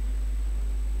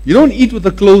 You don't eat with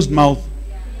a closed mouth.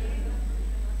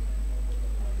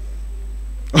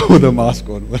 Oh, the mask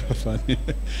on. What a funny.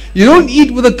 You don't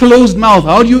eat with a closed mouth.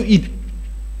 How do you eat?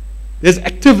 There's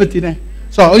activity there.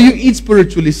 So how you eat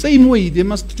spiritually, same way, you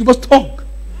must talk.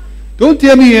 Don't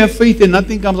tell me you have faith and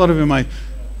nothing comes out of your mind.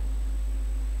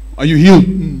 Are you healed?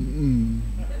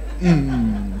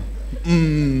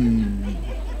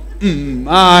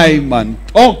 Aye, man.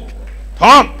 Talk.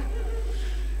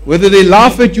 Whether they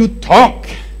laugh at you, talk.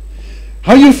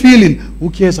 How you feeling? Who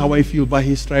cares how I feel? By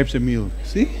his stripes I'm healed.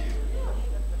 See?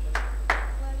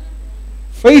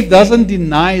 Faith doesn't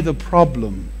deny the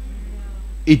problem.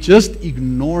 It just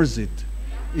ignores it.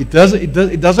 It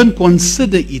doesn't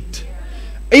consider it.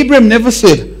 Abraham never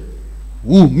said,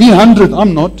 "Ooh, me 100,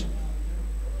 I'm not.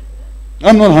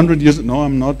 I'm not 100 years. No,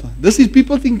 I'm not." This is,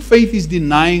 people think faith is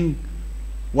denying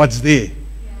what's there.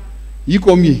 You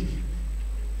call me.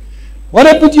 What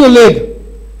happened to your leg?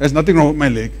 There's nothing wrong with my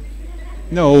leg.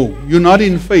 No, you're not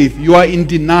in faith. You are in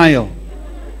denial.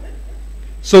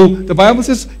 So the Bible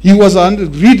says he was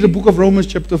 100. Read the book of Romans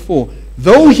chapter 4.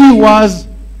 Though he was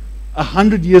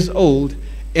 100 years old,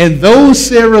 And though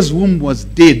Sarah's womb was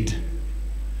dead,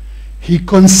 he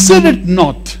considered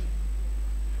not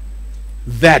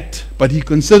that, but he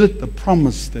considered the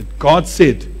promise that God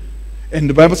said. And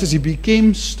the Bible says he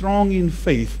became strong in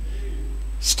faith.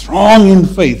 Strong in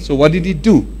faith. So what did he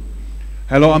do?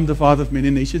 Hello, I'm the father of many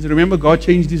nations. Remember, God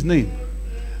changed his name.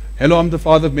 Hello, I'm the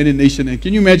father of many nations. And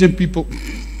can you imagine people?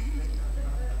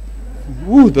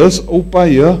 Ooh, this Opa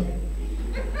here.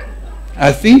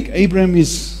 I think Abraham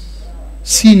is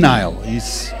senile.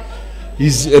 He's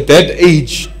at that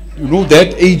age. You know,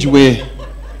 that age where.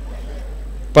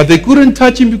 But they couldn't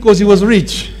touch him because he was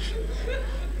rich.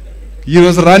 He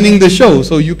was running the show.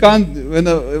 So you can't,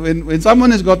 when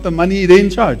someone has got the money, they're in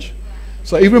charge.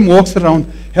 So Abraham walks around,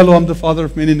 hello, I'm the father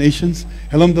of many nations.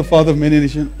 Hello, I'm the father of many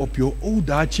nations. Op jou ou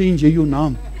daar change jou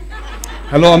naam.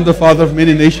 Hello, I'm the father of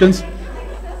many nations.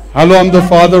 Hello, I'm the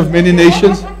father of many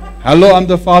nations. Hello, I'm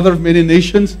the father of many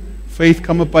nations. Faith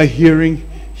cometh by hearing,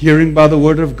 hearing by the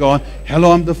word of God.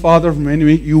 Hello, I'm the father of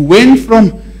many. You went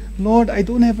from, Lord, I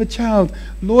don't have a child.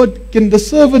 Lord, can the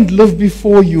servant live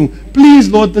before you? Please,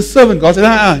 Lord, the servant. God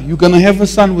said, you're going to have a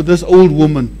son with this old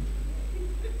woman.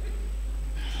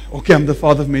 Okay, I'm the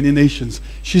father of many nations.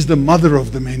 She's the mother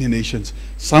of the many nations.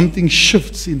 Something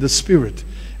shifts in the spirit.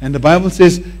 And the Bible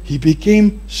says he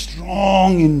became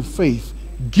strong in faith,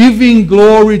 giving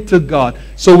glory to God.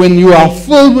 So when you are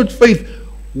filled with faith,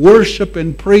 worship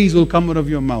and praise will come out of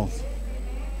your mouth.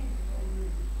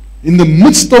 In the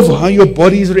midst of how your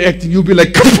body is reacting, you'll be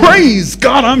like, praise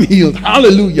God, I'm healed.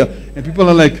 Hallelujah. And people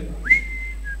are like,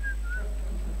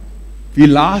 wie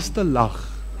laaste lag,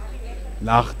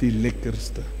 lag die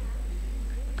lekkerste.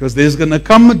 Because there's going to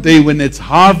come a day when it's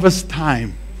harvest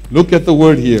time. Look at the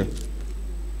word here.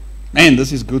 Man,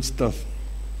 this is good stuff.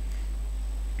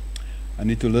 I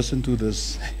need to listen to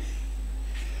this.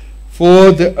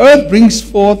 For the earth brings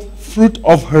forth fruit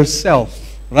of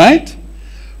herself. Right?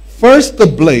 First the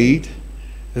blade,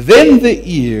 then the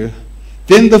ear,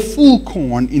 then the full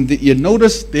corn in the ear.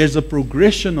 Notice there's a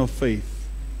progression of faith.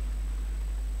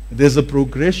 There's a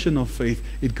progression of faith.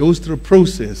 It goes through a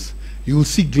process. You will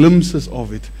see glimpses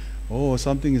of it. Oh,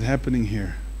 something is happening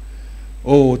here.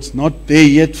 Oh, it's not there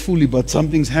yet fully, but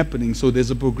something's happening. So there's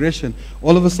a progression.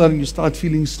 All of a sudden you start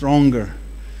feeling stronger.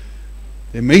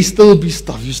 There may still be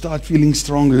stuff. You start feeling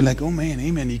stronger. You're like, oh man,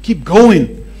 amen. You keep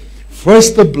going.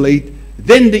 First the blade,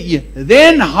 then the ear.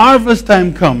 Then harvest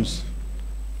time comes.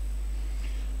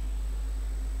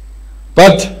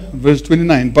 But, verse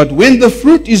 29, but when the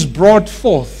fruit is brought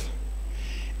forth,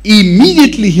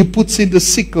 immediately he puts in the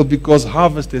sickle because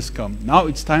harvest has come. Now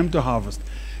it's time to harvest.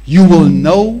 You will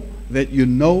know that you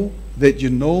know that you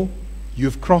know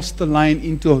you've crossed the line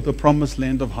into the promised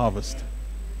land of harvest.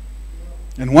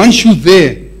 And once you're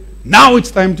there, now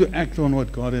it's time to act on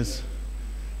what God has.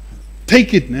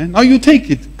 Take it, man. Now you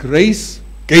take it. Grace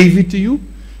gave it to you.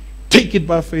 Take it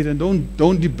by faith and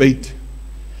don't debate.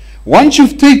 Once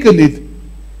you've taken it,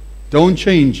 don't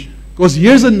change. Because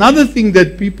here's another thing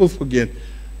that people forget.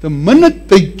 The minute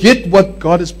they get what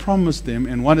God has promised them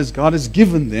and what God has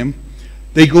given them,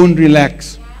 they go and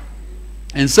relax.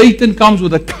 And Satan comes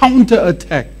with a counter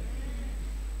attack.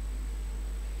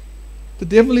 The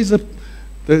devil is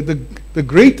the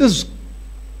greatest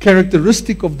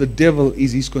characteristic of the devil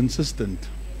is he's consistent.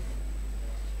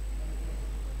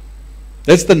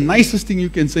 That's the nicest thing you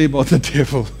can say about the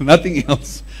devil. Nothing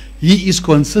else. He is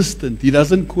consistent. He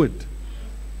doesn't quit.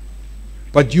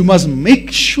 But you must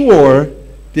make sure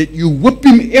that you whip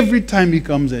him every time he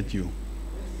comes at you.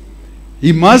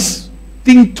 He must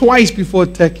think twice before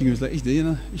attacking you. He's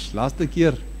like, last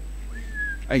keer,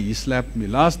 he slapped me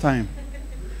last time.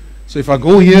 So if I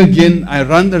go here again, I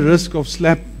run the risk of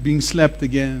being slapped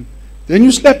again. Then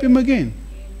you slap him again.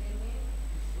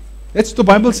 That's what the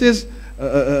Bible says.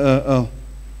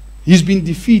 He's been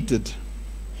defeated.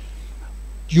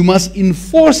 You must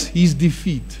enforce his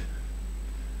defeat.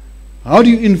 How do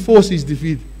you enforce his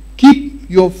defeat? Keep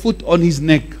your foot on his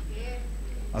neck.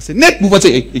 I say, net move. I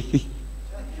say, hey.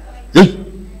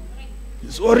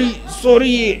 Sorry,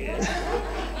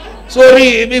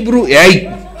 my bro.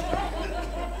 Hey.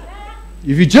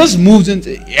 If he just moves and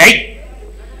say, hey.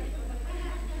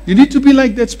 You need to be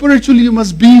like that. Spiritually, you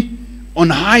must be on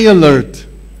high alert.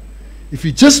 If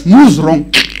he just moves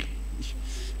wrong,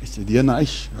 I say, Diana, I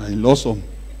lost him.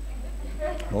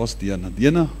 Lost Diana.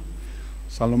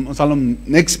 Salom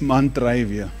next month drive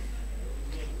here.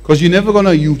 Because you're never going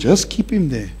to, you just keep him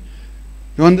there.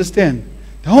 You understand?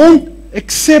 Don't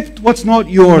accept what's not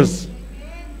yours.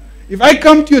 If I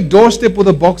come to your doorstep with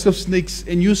a box of snakes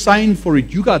and you sign for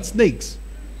it, you got snakes.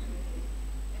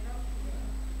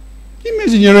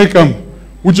 Imagine here I come.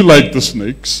 Would you like the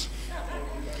snakes?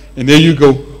 And there you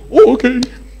go. Oh, okay.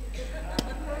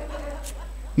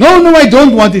 No, I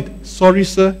don't want it. Sorry,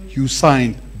 sir, you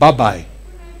signed. Bye-bye.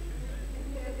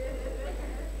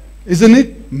 Isn't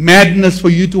it madness for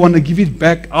you to want to give it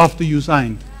back after you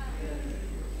signed?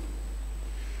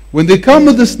 When they come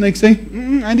with the snake, say,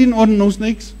 I didn't order no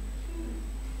snakes.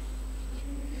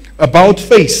 About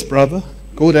face, brother.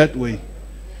 Go that way.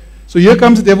 So here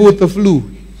comes the devil with the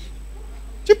flu.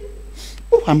 Chip.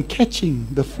 Oh, I'm catching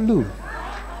the flu.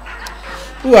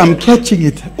 Oh, I'm catching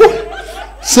it.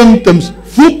 Oh, symptoms.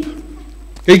 Whoop.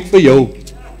 Kyk vir jou.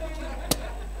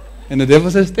 And the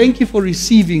devil says, thank you for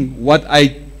receiving what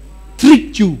I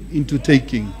tricked you into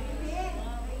taking.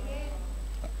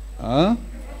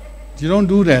 You don't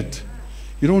do that.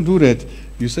 You don't do that.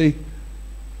 You say,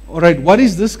 all right, what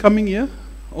is this coming here?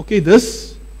 Okay,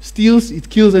 this steals, it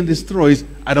kills and destroys.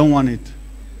 I don't want it.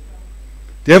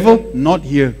 Devil, not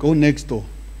here. Go next door.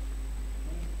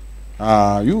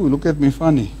 You look at me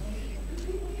funny.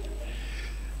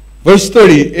 Verse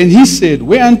 30, and he said,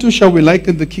 whereunto shall we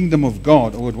liken the kingdom of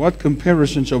God, or with what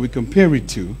comparison shall we compare it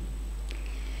to?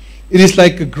 It is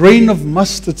like a grain of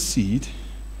mustard seed.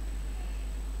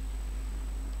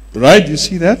 Right? You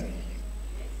see that?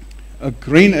 A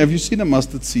grain. Have you seen a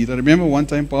mustard seed? I remember one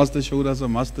time Pastor showed us a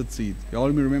mustard seed. You all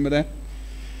remember that?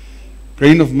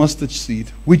 Grain of mustard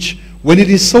seed, which when it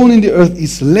is sown in the earth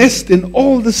is less than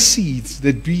all the seeds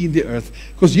that be in the earth.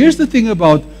 Because here's the thing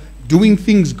about doing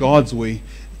things God's way.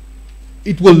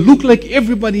 It will look like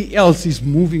everybody else is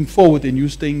moving forward and you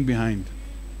staying behind.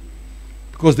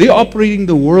 Because they're operating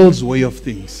the world's way of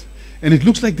things. And it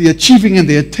looks like they're achieving and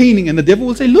they're attaining. And the devil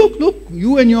will say, look,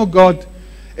 you and your God.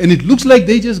 And it looks like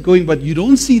they're just going, but you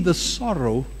don't see the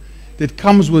sorrow that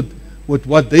comes with what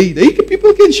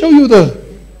people can show you the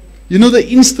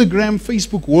Instagram,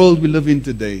 Facebook world we live in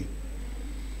today.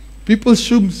 People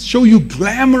show you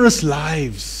glamorous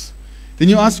lives. Then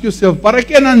you ask yourself,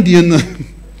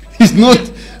 he's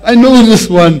not, I know this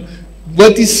one.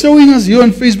 What he's showing us here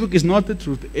on Facebook is not the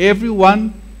truth.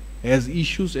 Everyone has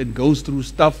issues and goes through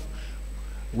stuff.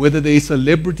 Whether they're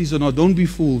celebrities or not, don't be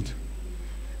fooled.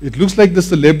 It looks like the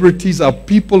celebrities are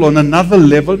people on another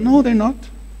level. No, they're not.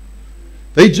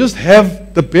 They just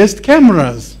have the best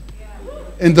cameras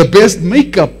and the best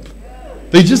makeup.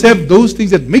 They just have those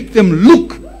things that make them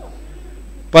look.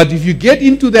 But if you get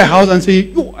into their house and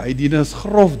say, oh, I did a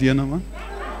schrof, man.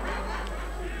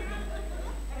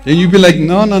 Then you'll be like,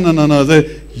 no.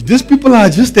 These people are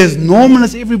just as normal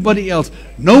as everybody else.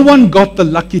 No one got the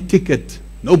lucky ticket.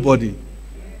 Nobody.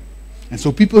 And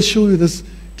so people show you this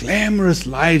glamorous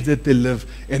life that they live.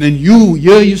 And then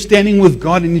you're standing with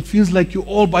God and it feels like you're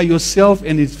all by yourself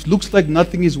and it looks like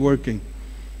nothing is working.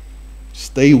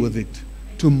 Stay with it.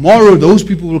 Tomorrow those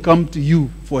people will come to you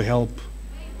for help.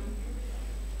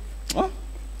 Oh,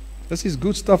 this is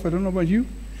good stuff. I don't know about you.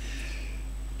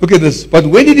 Look at this. But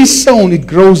when it is sown, it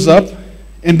grows up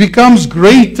and becomes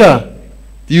greater.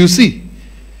 Do you see?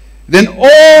 Then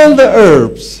all the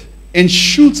herbs and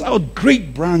shoots out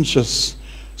great branches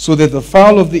so that the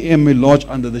fowl of the air may lodge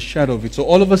under the shadow of it. So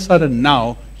all of a sudden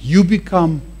now you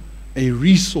become a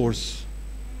resource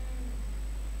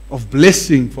of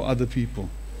blessing for other people.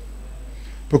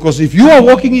 Because if you are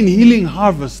walking in Healing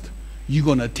Harvest, you're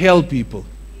going to tell people,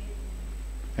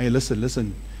 hey,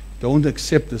 listen, don't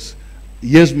accept this.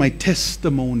 Here's my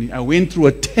testimony. I went through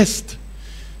a test,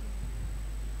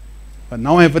 but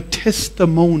now I have a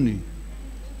testimony.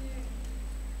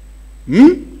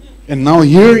 And now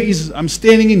I'm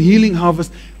standing in Healing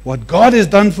Harvest. What God has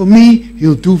done for me,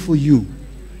 He'll do for you.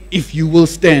 If you will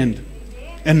stand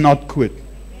and not quit.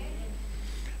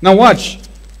 Now watch.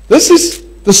 This is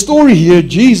the story here.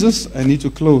 Jesus, I need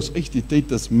to close.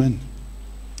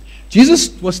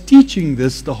 Jesus was teaching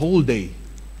this the whole day.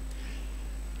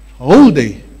 Whole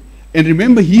day. And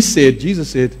remember Jesus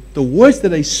said, the words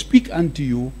that I speak unto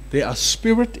you, they are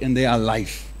spirit and they are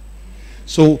life.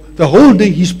 So the whole day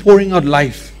he's pouring out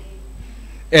life.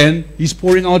 And he's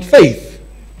pouring out faith.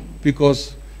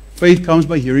 Because faith comes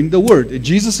by hearing the word. And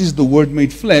Jesus is the word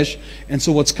made flesh. And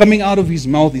so what's coming out of his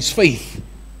mouth is faith.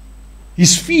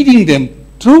 He's feeding them.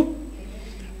 True?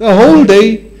 The whole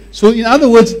day. So in other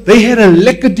words, they had a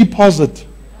liquor deposit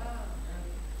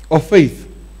of faith.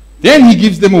 Then he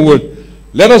gives them a word.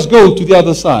 Let us go to the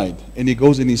other side. And he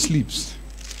goes and he sleeps.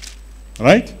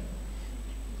 Right?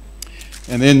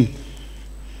 And then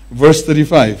verse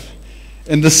 35.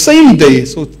 And the same day,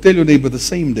 so tell your neighbor, the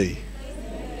same day.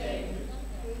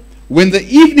 When the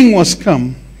evening was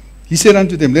come, he said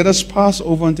unto them, let us pass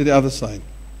over unto the other side.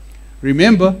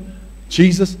 Remember,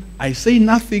 Jesus, I say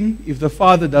nothing if the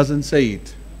Father doesn't say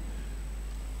it.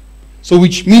 So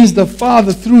which means the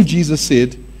Father through Jesus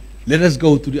said, Let us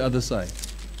go to the other side.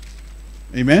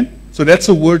 Amen? So that's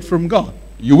a word from God.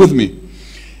 You with me?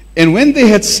 And when they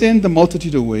had sent the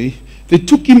multitude away, they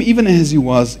took him even as he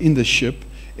was in the ship,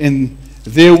 and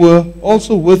there were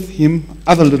also with him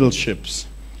other little ships.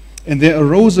 And there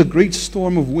arose a great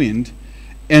storm of wind,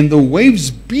 and the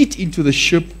waves beat into the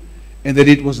ship, and that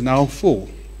it was now full.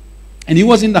 And he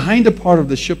was in the hinder part of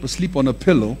the ship, asleep on a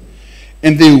pillow.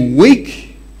 And they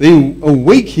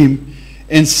awake him,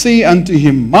 and say unto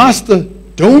him, Master,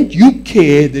 don't you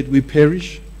care that we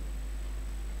perish?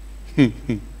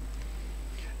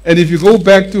 And if you go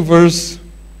back to verse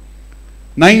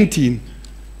 18,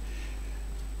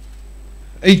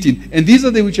 and these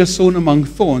are they which are sown among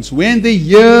thorns. When they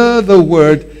hear the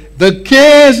word, the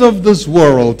cares of this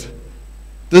world,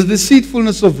 the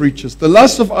deceitfulness of riches, the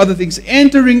lust of other things,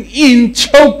 entering in,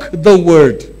 choke the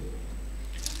word.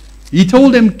 He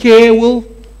told them care will.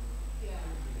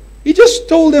 He just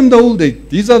told them the whole day.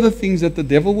 These are the things that the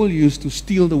devil will use to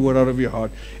steal the word out of your heart.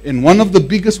 And one of the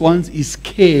biggest ones is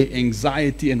care,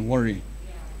 anxiety, and worry.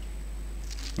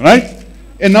 Right?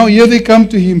 And now here they come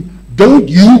to him. Don't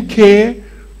you care?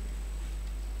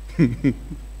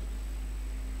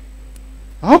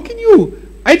 How can you?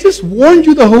 I just warned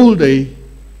you the whole day.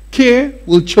 Care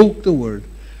will choke the word.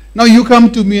 Now you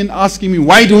come to me and asking me,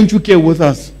 why don't you care with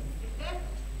us?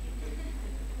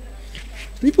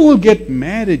 People will get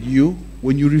mad at you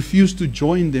when you refuse to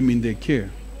join them in their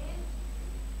care.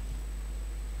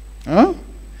 Huh?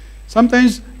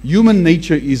 Sometimes human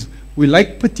nature is we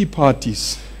like pity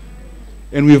parties.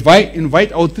 And we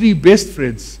invite our 3 best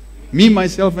friends, me,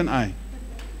 myself, and I.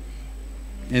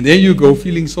 And there you go,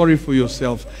 feeling sorry for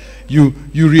yourself. You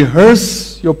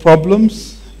rehearse your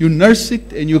problems, you nurse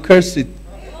it, and you curse it.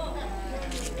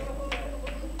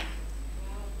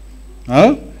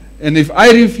 Huh? And if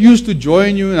I refuse to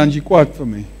join you, Anjikwat for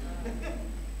me.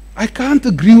 I can't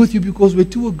agree with you because we're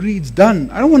too agreed. It's done.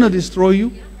 I don't want to destroy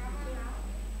you.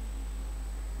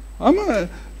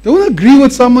 Don't agree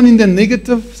with someone in the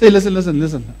negative. Say,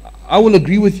 listen. I will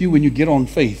agree with you when you get on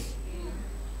faith.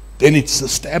 Then it's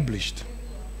established.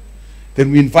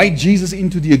 Then we invite Jesus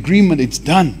into the agreement. It's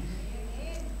done.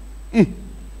 And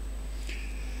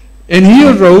he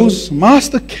arose,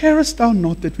 Master, carest thou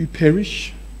not that we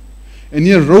perish? And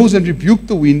he arose and rebuked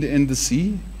the wind and the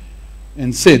sea,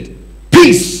 and said,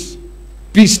 Peace,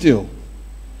 be still.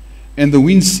 And the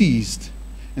wind ceased,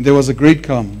 and there was a great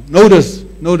calm. Notice,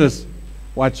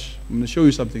 watch, I'm going to show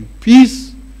you something.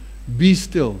 Peace, be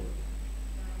still.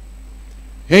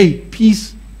 Hey,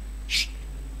 peace, shh.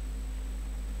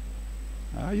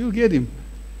 You'll get him.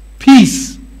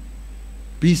 Peace,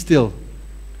 be still.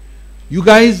 You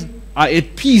guys are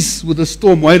at peace with the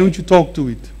storm. Why don't you talk to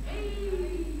it?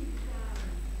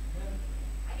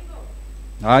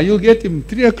 You'll get him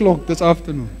 3 o'clock this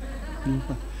afternoon.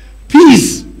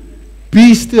 Peace,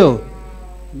 be still.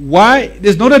 Why?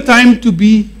 There's not a time to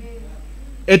be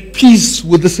at peace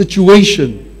with the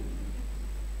situation.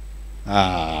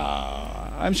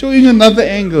 I'm showing another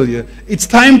angle here. It's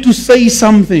time to say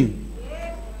something.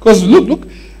 Because look,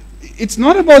 it's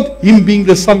not about him being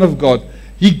the Son of God.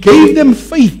 He gave them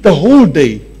faith the whole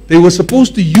day. They were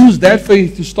supposed to use that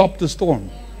faith to stop the storm.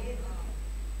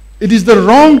 It is the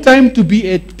wrong time to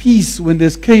be at peace when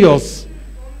there's chaos.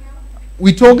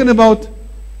 We're talking about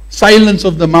silence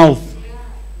of the mouth.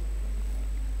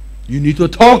 You need to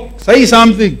talk, say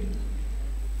something.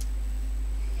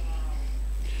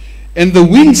 And the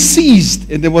wind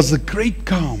ceased, and there was a great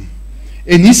calm.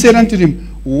 And he said unto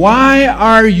them, Why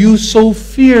are you so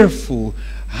fearful?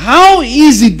 How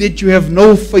is it that you have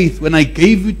no faith when I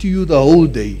gave it to you the whole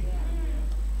day?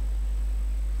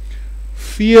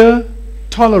 Fear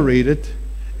tolerated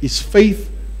is faith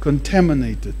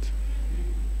contaminated.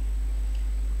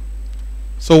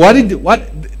 So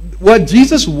what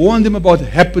Jesus warned them about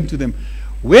happened to them.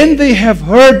 When they have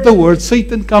heard the word,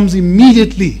 Satan comes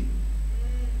immediately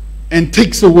and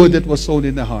takes the word that was sown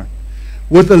in their heart.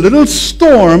 With a little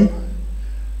storm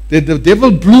that the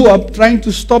devil blew up trying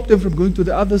to stop them from going to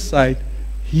the other side,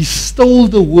 he stole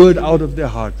the word out of their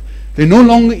heart. They're no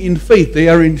longer in faith, they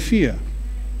are in fear.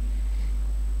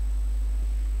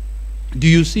 Do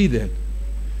you see that?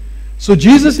 So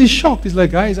Jesus is shocked. He's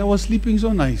like, guys, I was sleeping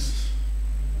so nice.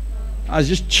 I was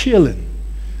just chilling.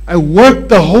 I worked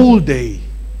the whole day.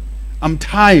 I'm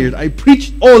tired. I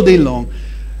preached all day long.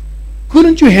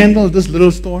 Couldn't you handle this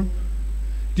little storm?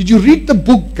 Did you read the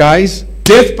book, guys?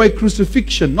 Death by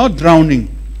crucifixion, not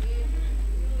drowning.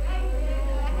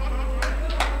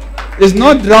 It's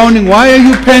not drowning. Why are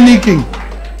you panicking?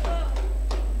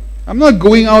 I'm not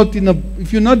going out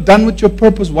if you're not done with your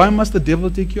purpose, why must the devil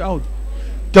take you out?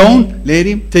 Don't let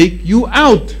him take you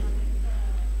out.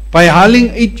 by hurling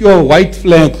at your white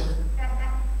flag.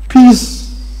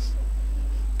 Peace.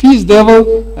 Peace,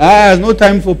 devil. There's no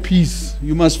time for peace.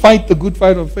 You must fight the good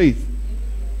fight of faith.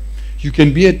 You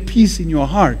can be at peace in your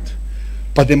heart,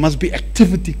 but there must be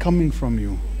activity coming from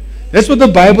you. That's what the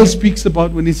Bible speaks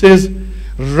about when it says,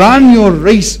 run your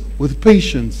race with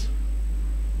patience.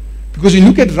 Because you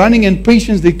look at running and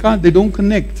patience, they don't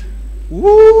connect.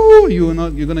 Woo, you're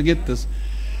going to get this.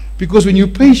 Because when you're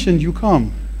patient, you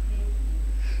calm.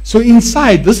 So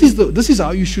inside, this is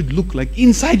how you should look like.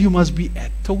 Inside you must be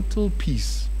at total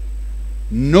peace.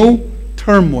 No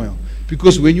turmoil.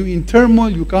 Because when you're in turmoil,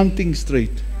 you can't think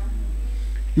straight.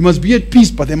 You must be at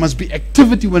peace, but there must be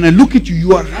activity. When I look at you,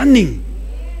 you are running.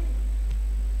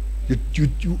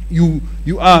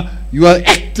 You are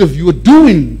active, you are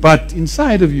doing, but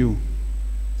inside of you,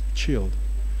 chilled.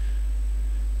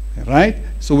 Right?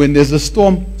 So when there's a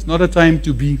storm, it's not a time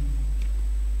to be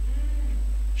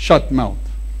shut mouth.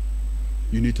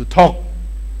 You need to talk.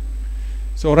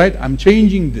 So, right, I'm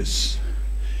changing this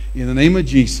in the name of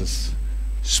Jesus.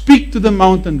 Speak to the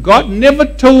mountain. God never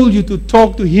told you to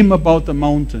talk to Him about the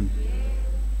mountain.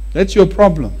 That's your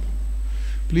problem.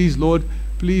 Please, Lord,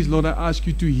 I ask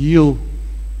you to heal.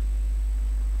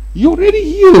 You already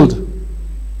healed.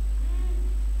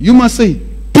 You must say,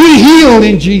 be healed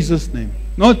in Jesus' name.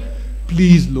 Not,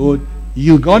 please, Lord,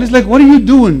 heal. God is like, what are you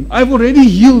doing? I've already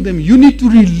healed them. You need to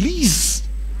release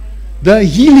the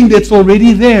healing that's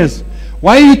already theirs.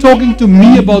 Why are you talking to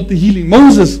me about the healing?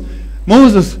 Moses,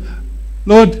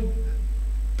 Lord,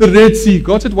 the Red Sea.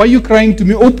 God said, why are you crying to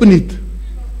me? Open it.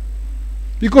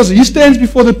 Because He stands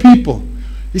before the people.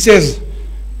 He says,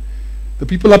 the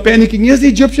people are panicking. Here's the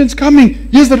Egyptians coming.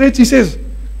 Here's the Red Sea. He says,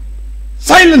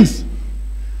 silence.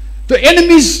 The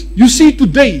enemies you see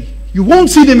today, you won't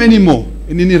see them anymore.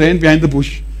 And then he ran behind the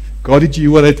bush. God, did you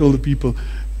hear what I told the people?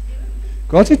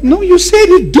 God said, no, you said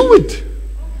it. Do it.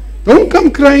 Don't come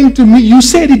crying to me. You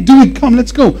said it. Do it. Come,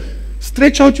 let's go.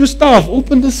 Stretch out your staff.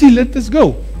 Open the sea. Let us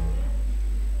go.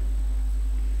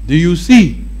 Do you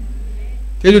see?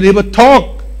 Tell your neighbor,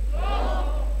 talk.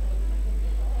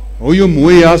 Oh, jy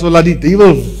mooi, ja, so laat die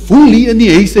duivel voel hier in die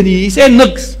huis en hy sê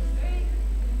niks.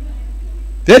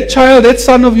 That child, that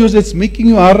son of yours that's making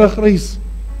you hare grys.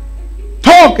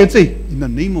 Talk and say, in the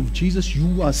name of Jesus,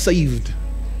 you are saved.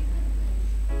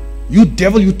 You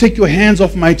devil, you take your hands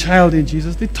off my child in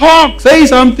Jesus' name. Talk, say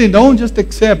something, don't just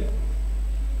accept.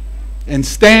 And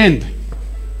stand.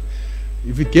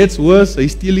 If it gets worse, hy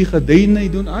steel die gedyne, hy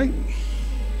doen ai.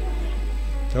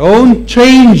 Don't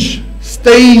change.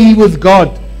 Stay with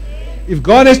God. If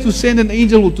God has to send an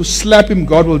angel to slap him,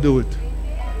 God will do it.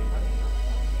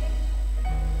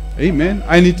 Amen.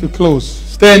 I need to close.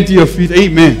 Stand to your feet.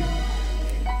 Amen.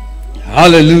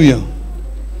 Hallelujah.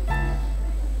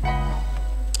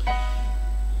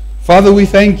 Father, we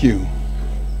thank you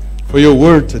for your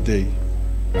word today.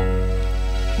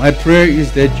 My prayer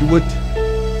is that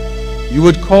you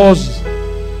would cause,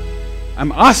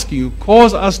 I'm asking you,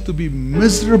 cause us to be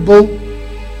miserable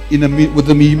with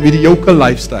a mediocre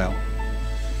lifestyle.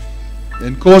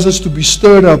 And cause us to be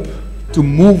stirred up to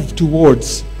move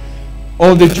towards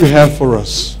all that you have for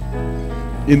us.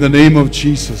 In the name of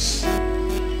Jesus.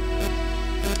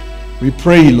 We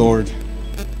pray, Lord,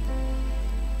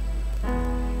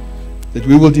 that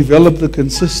we will develop the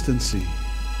consistency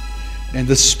and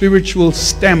the spiritual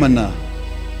stamina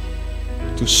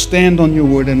to stand on your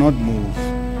word and not move.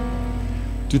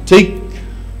 To take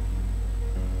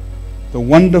the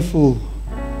wonderful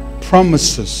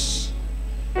promises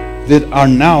that are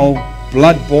now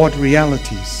blood-bought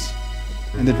realities,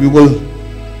 and that we will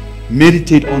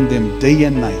meditate on them day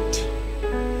and night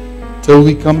till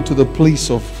we come to the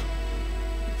place of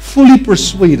fully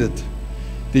persuaded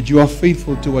that you are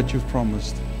faithful to what you've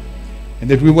promised, and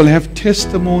that we will have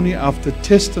testimony after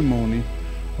testimony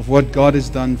of what God has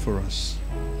done for us.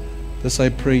 This I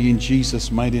pray in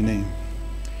Jesus' mighty name.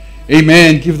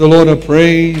 Amen. Give the Lord a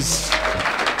praise.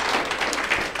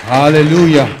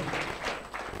 Hallelujah.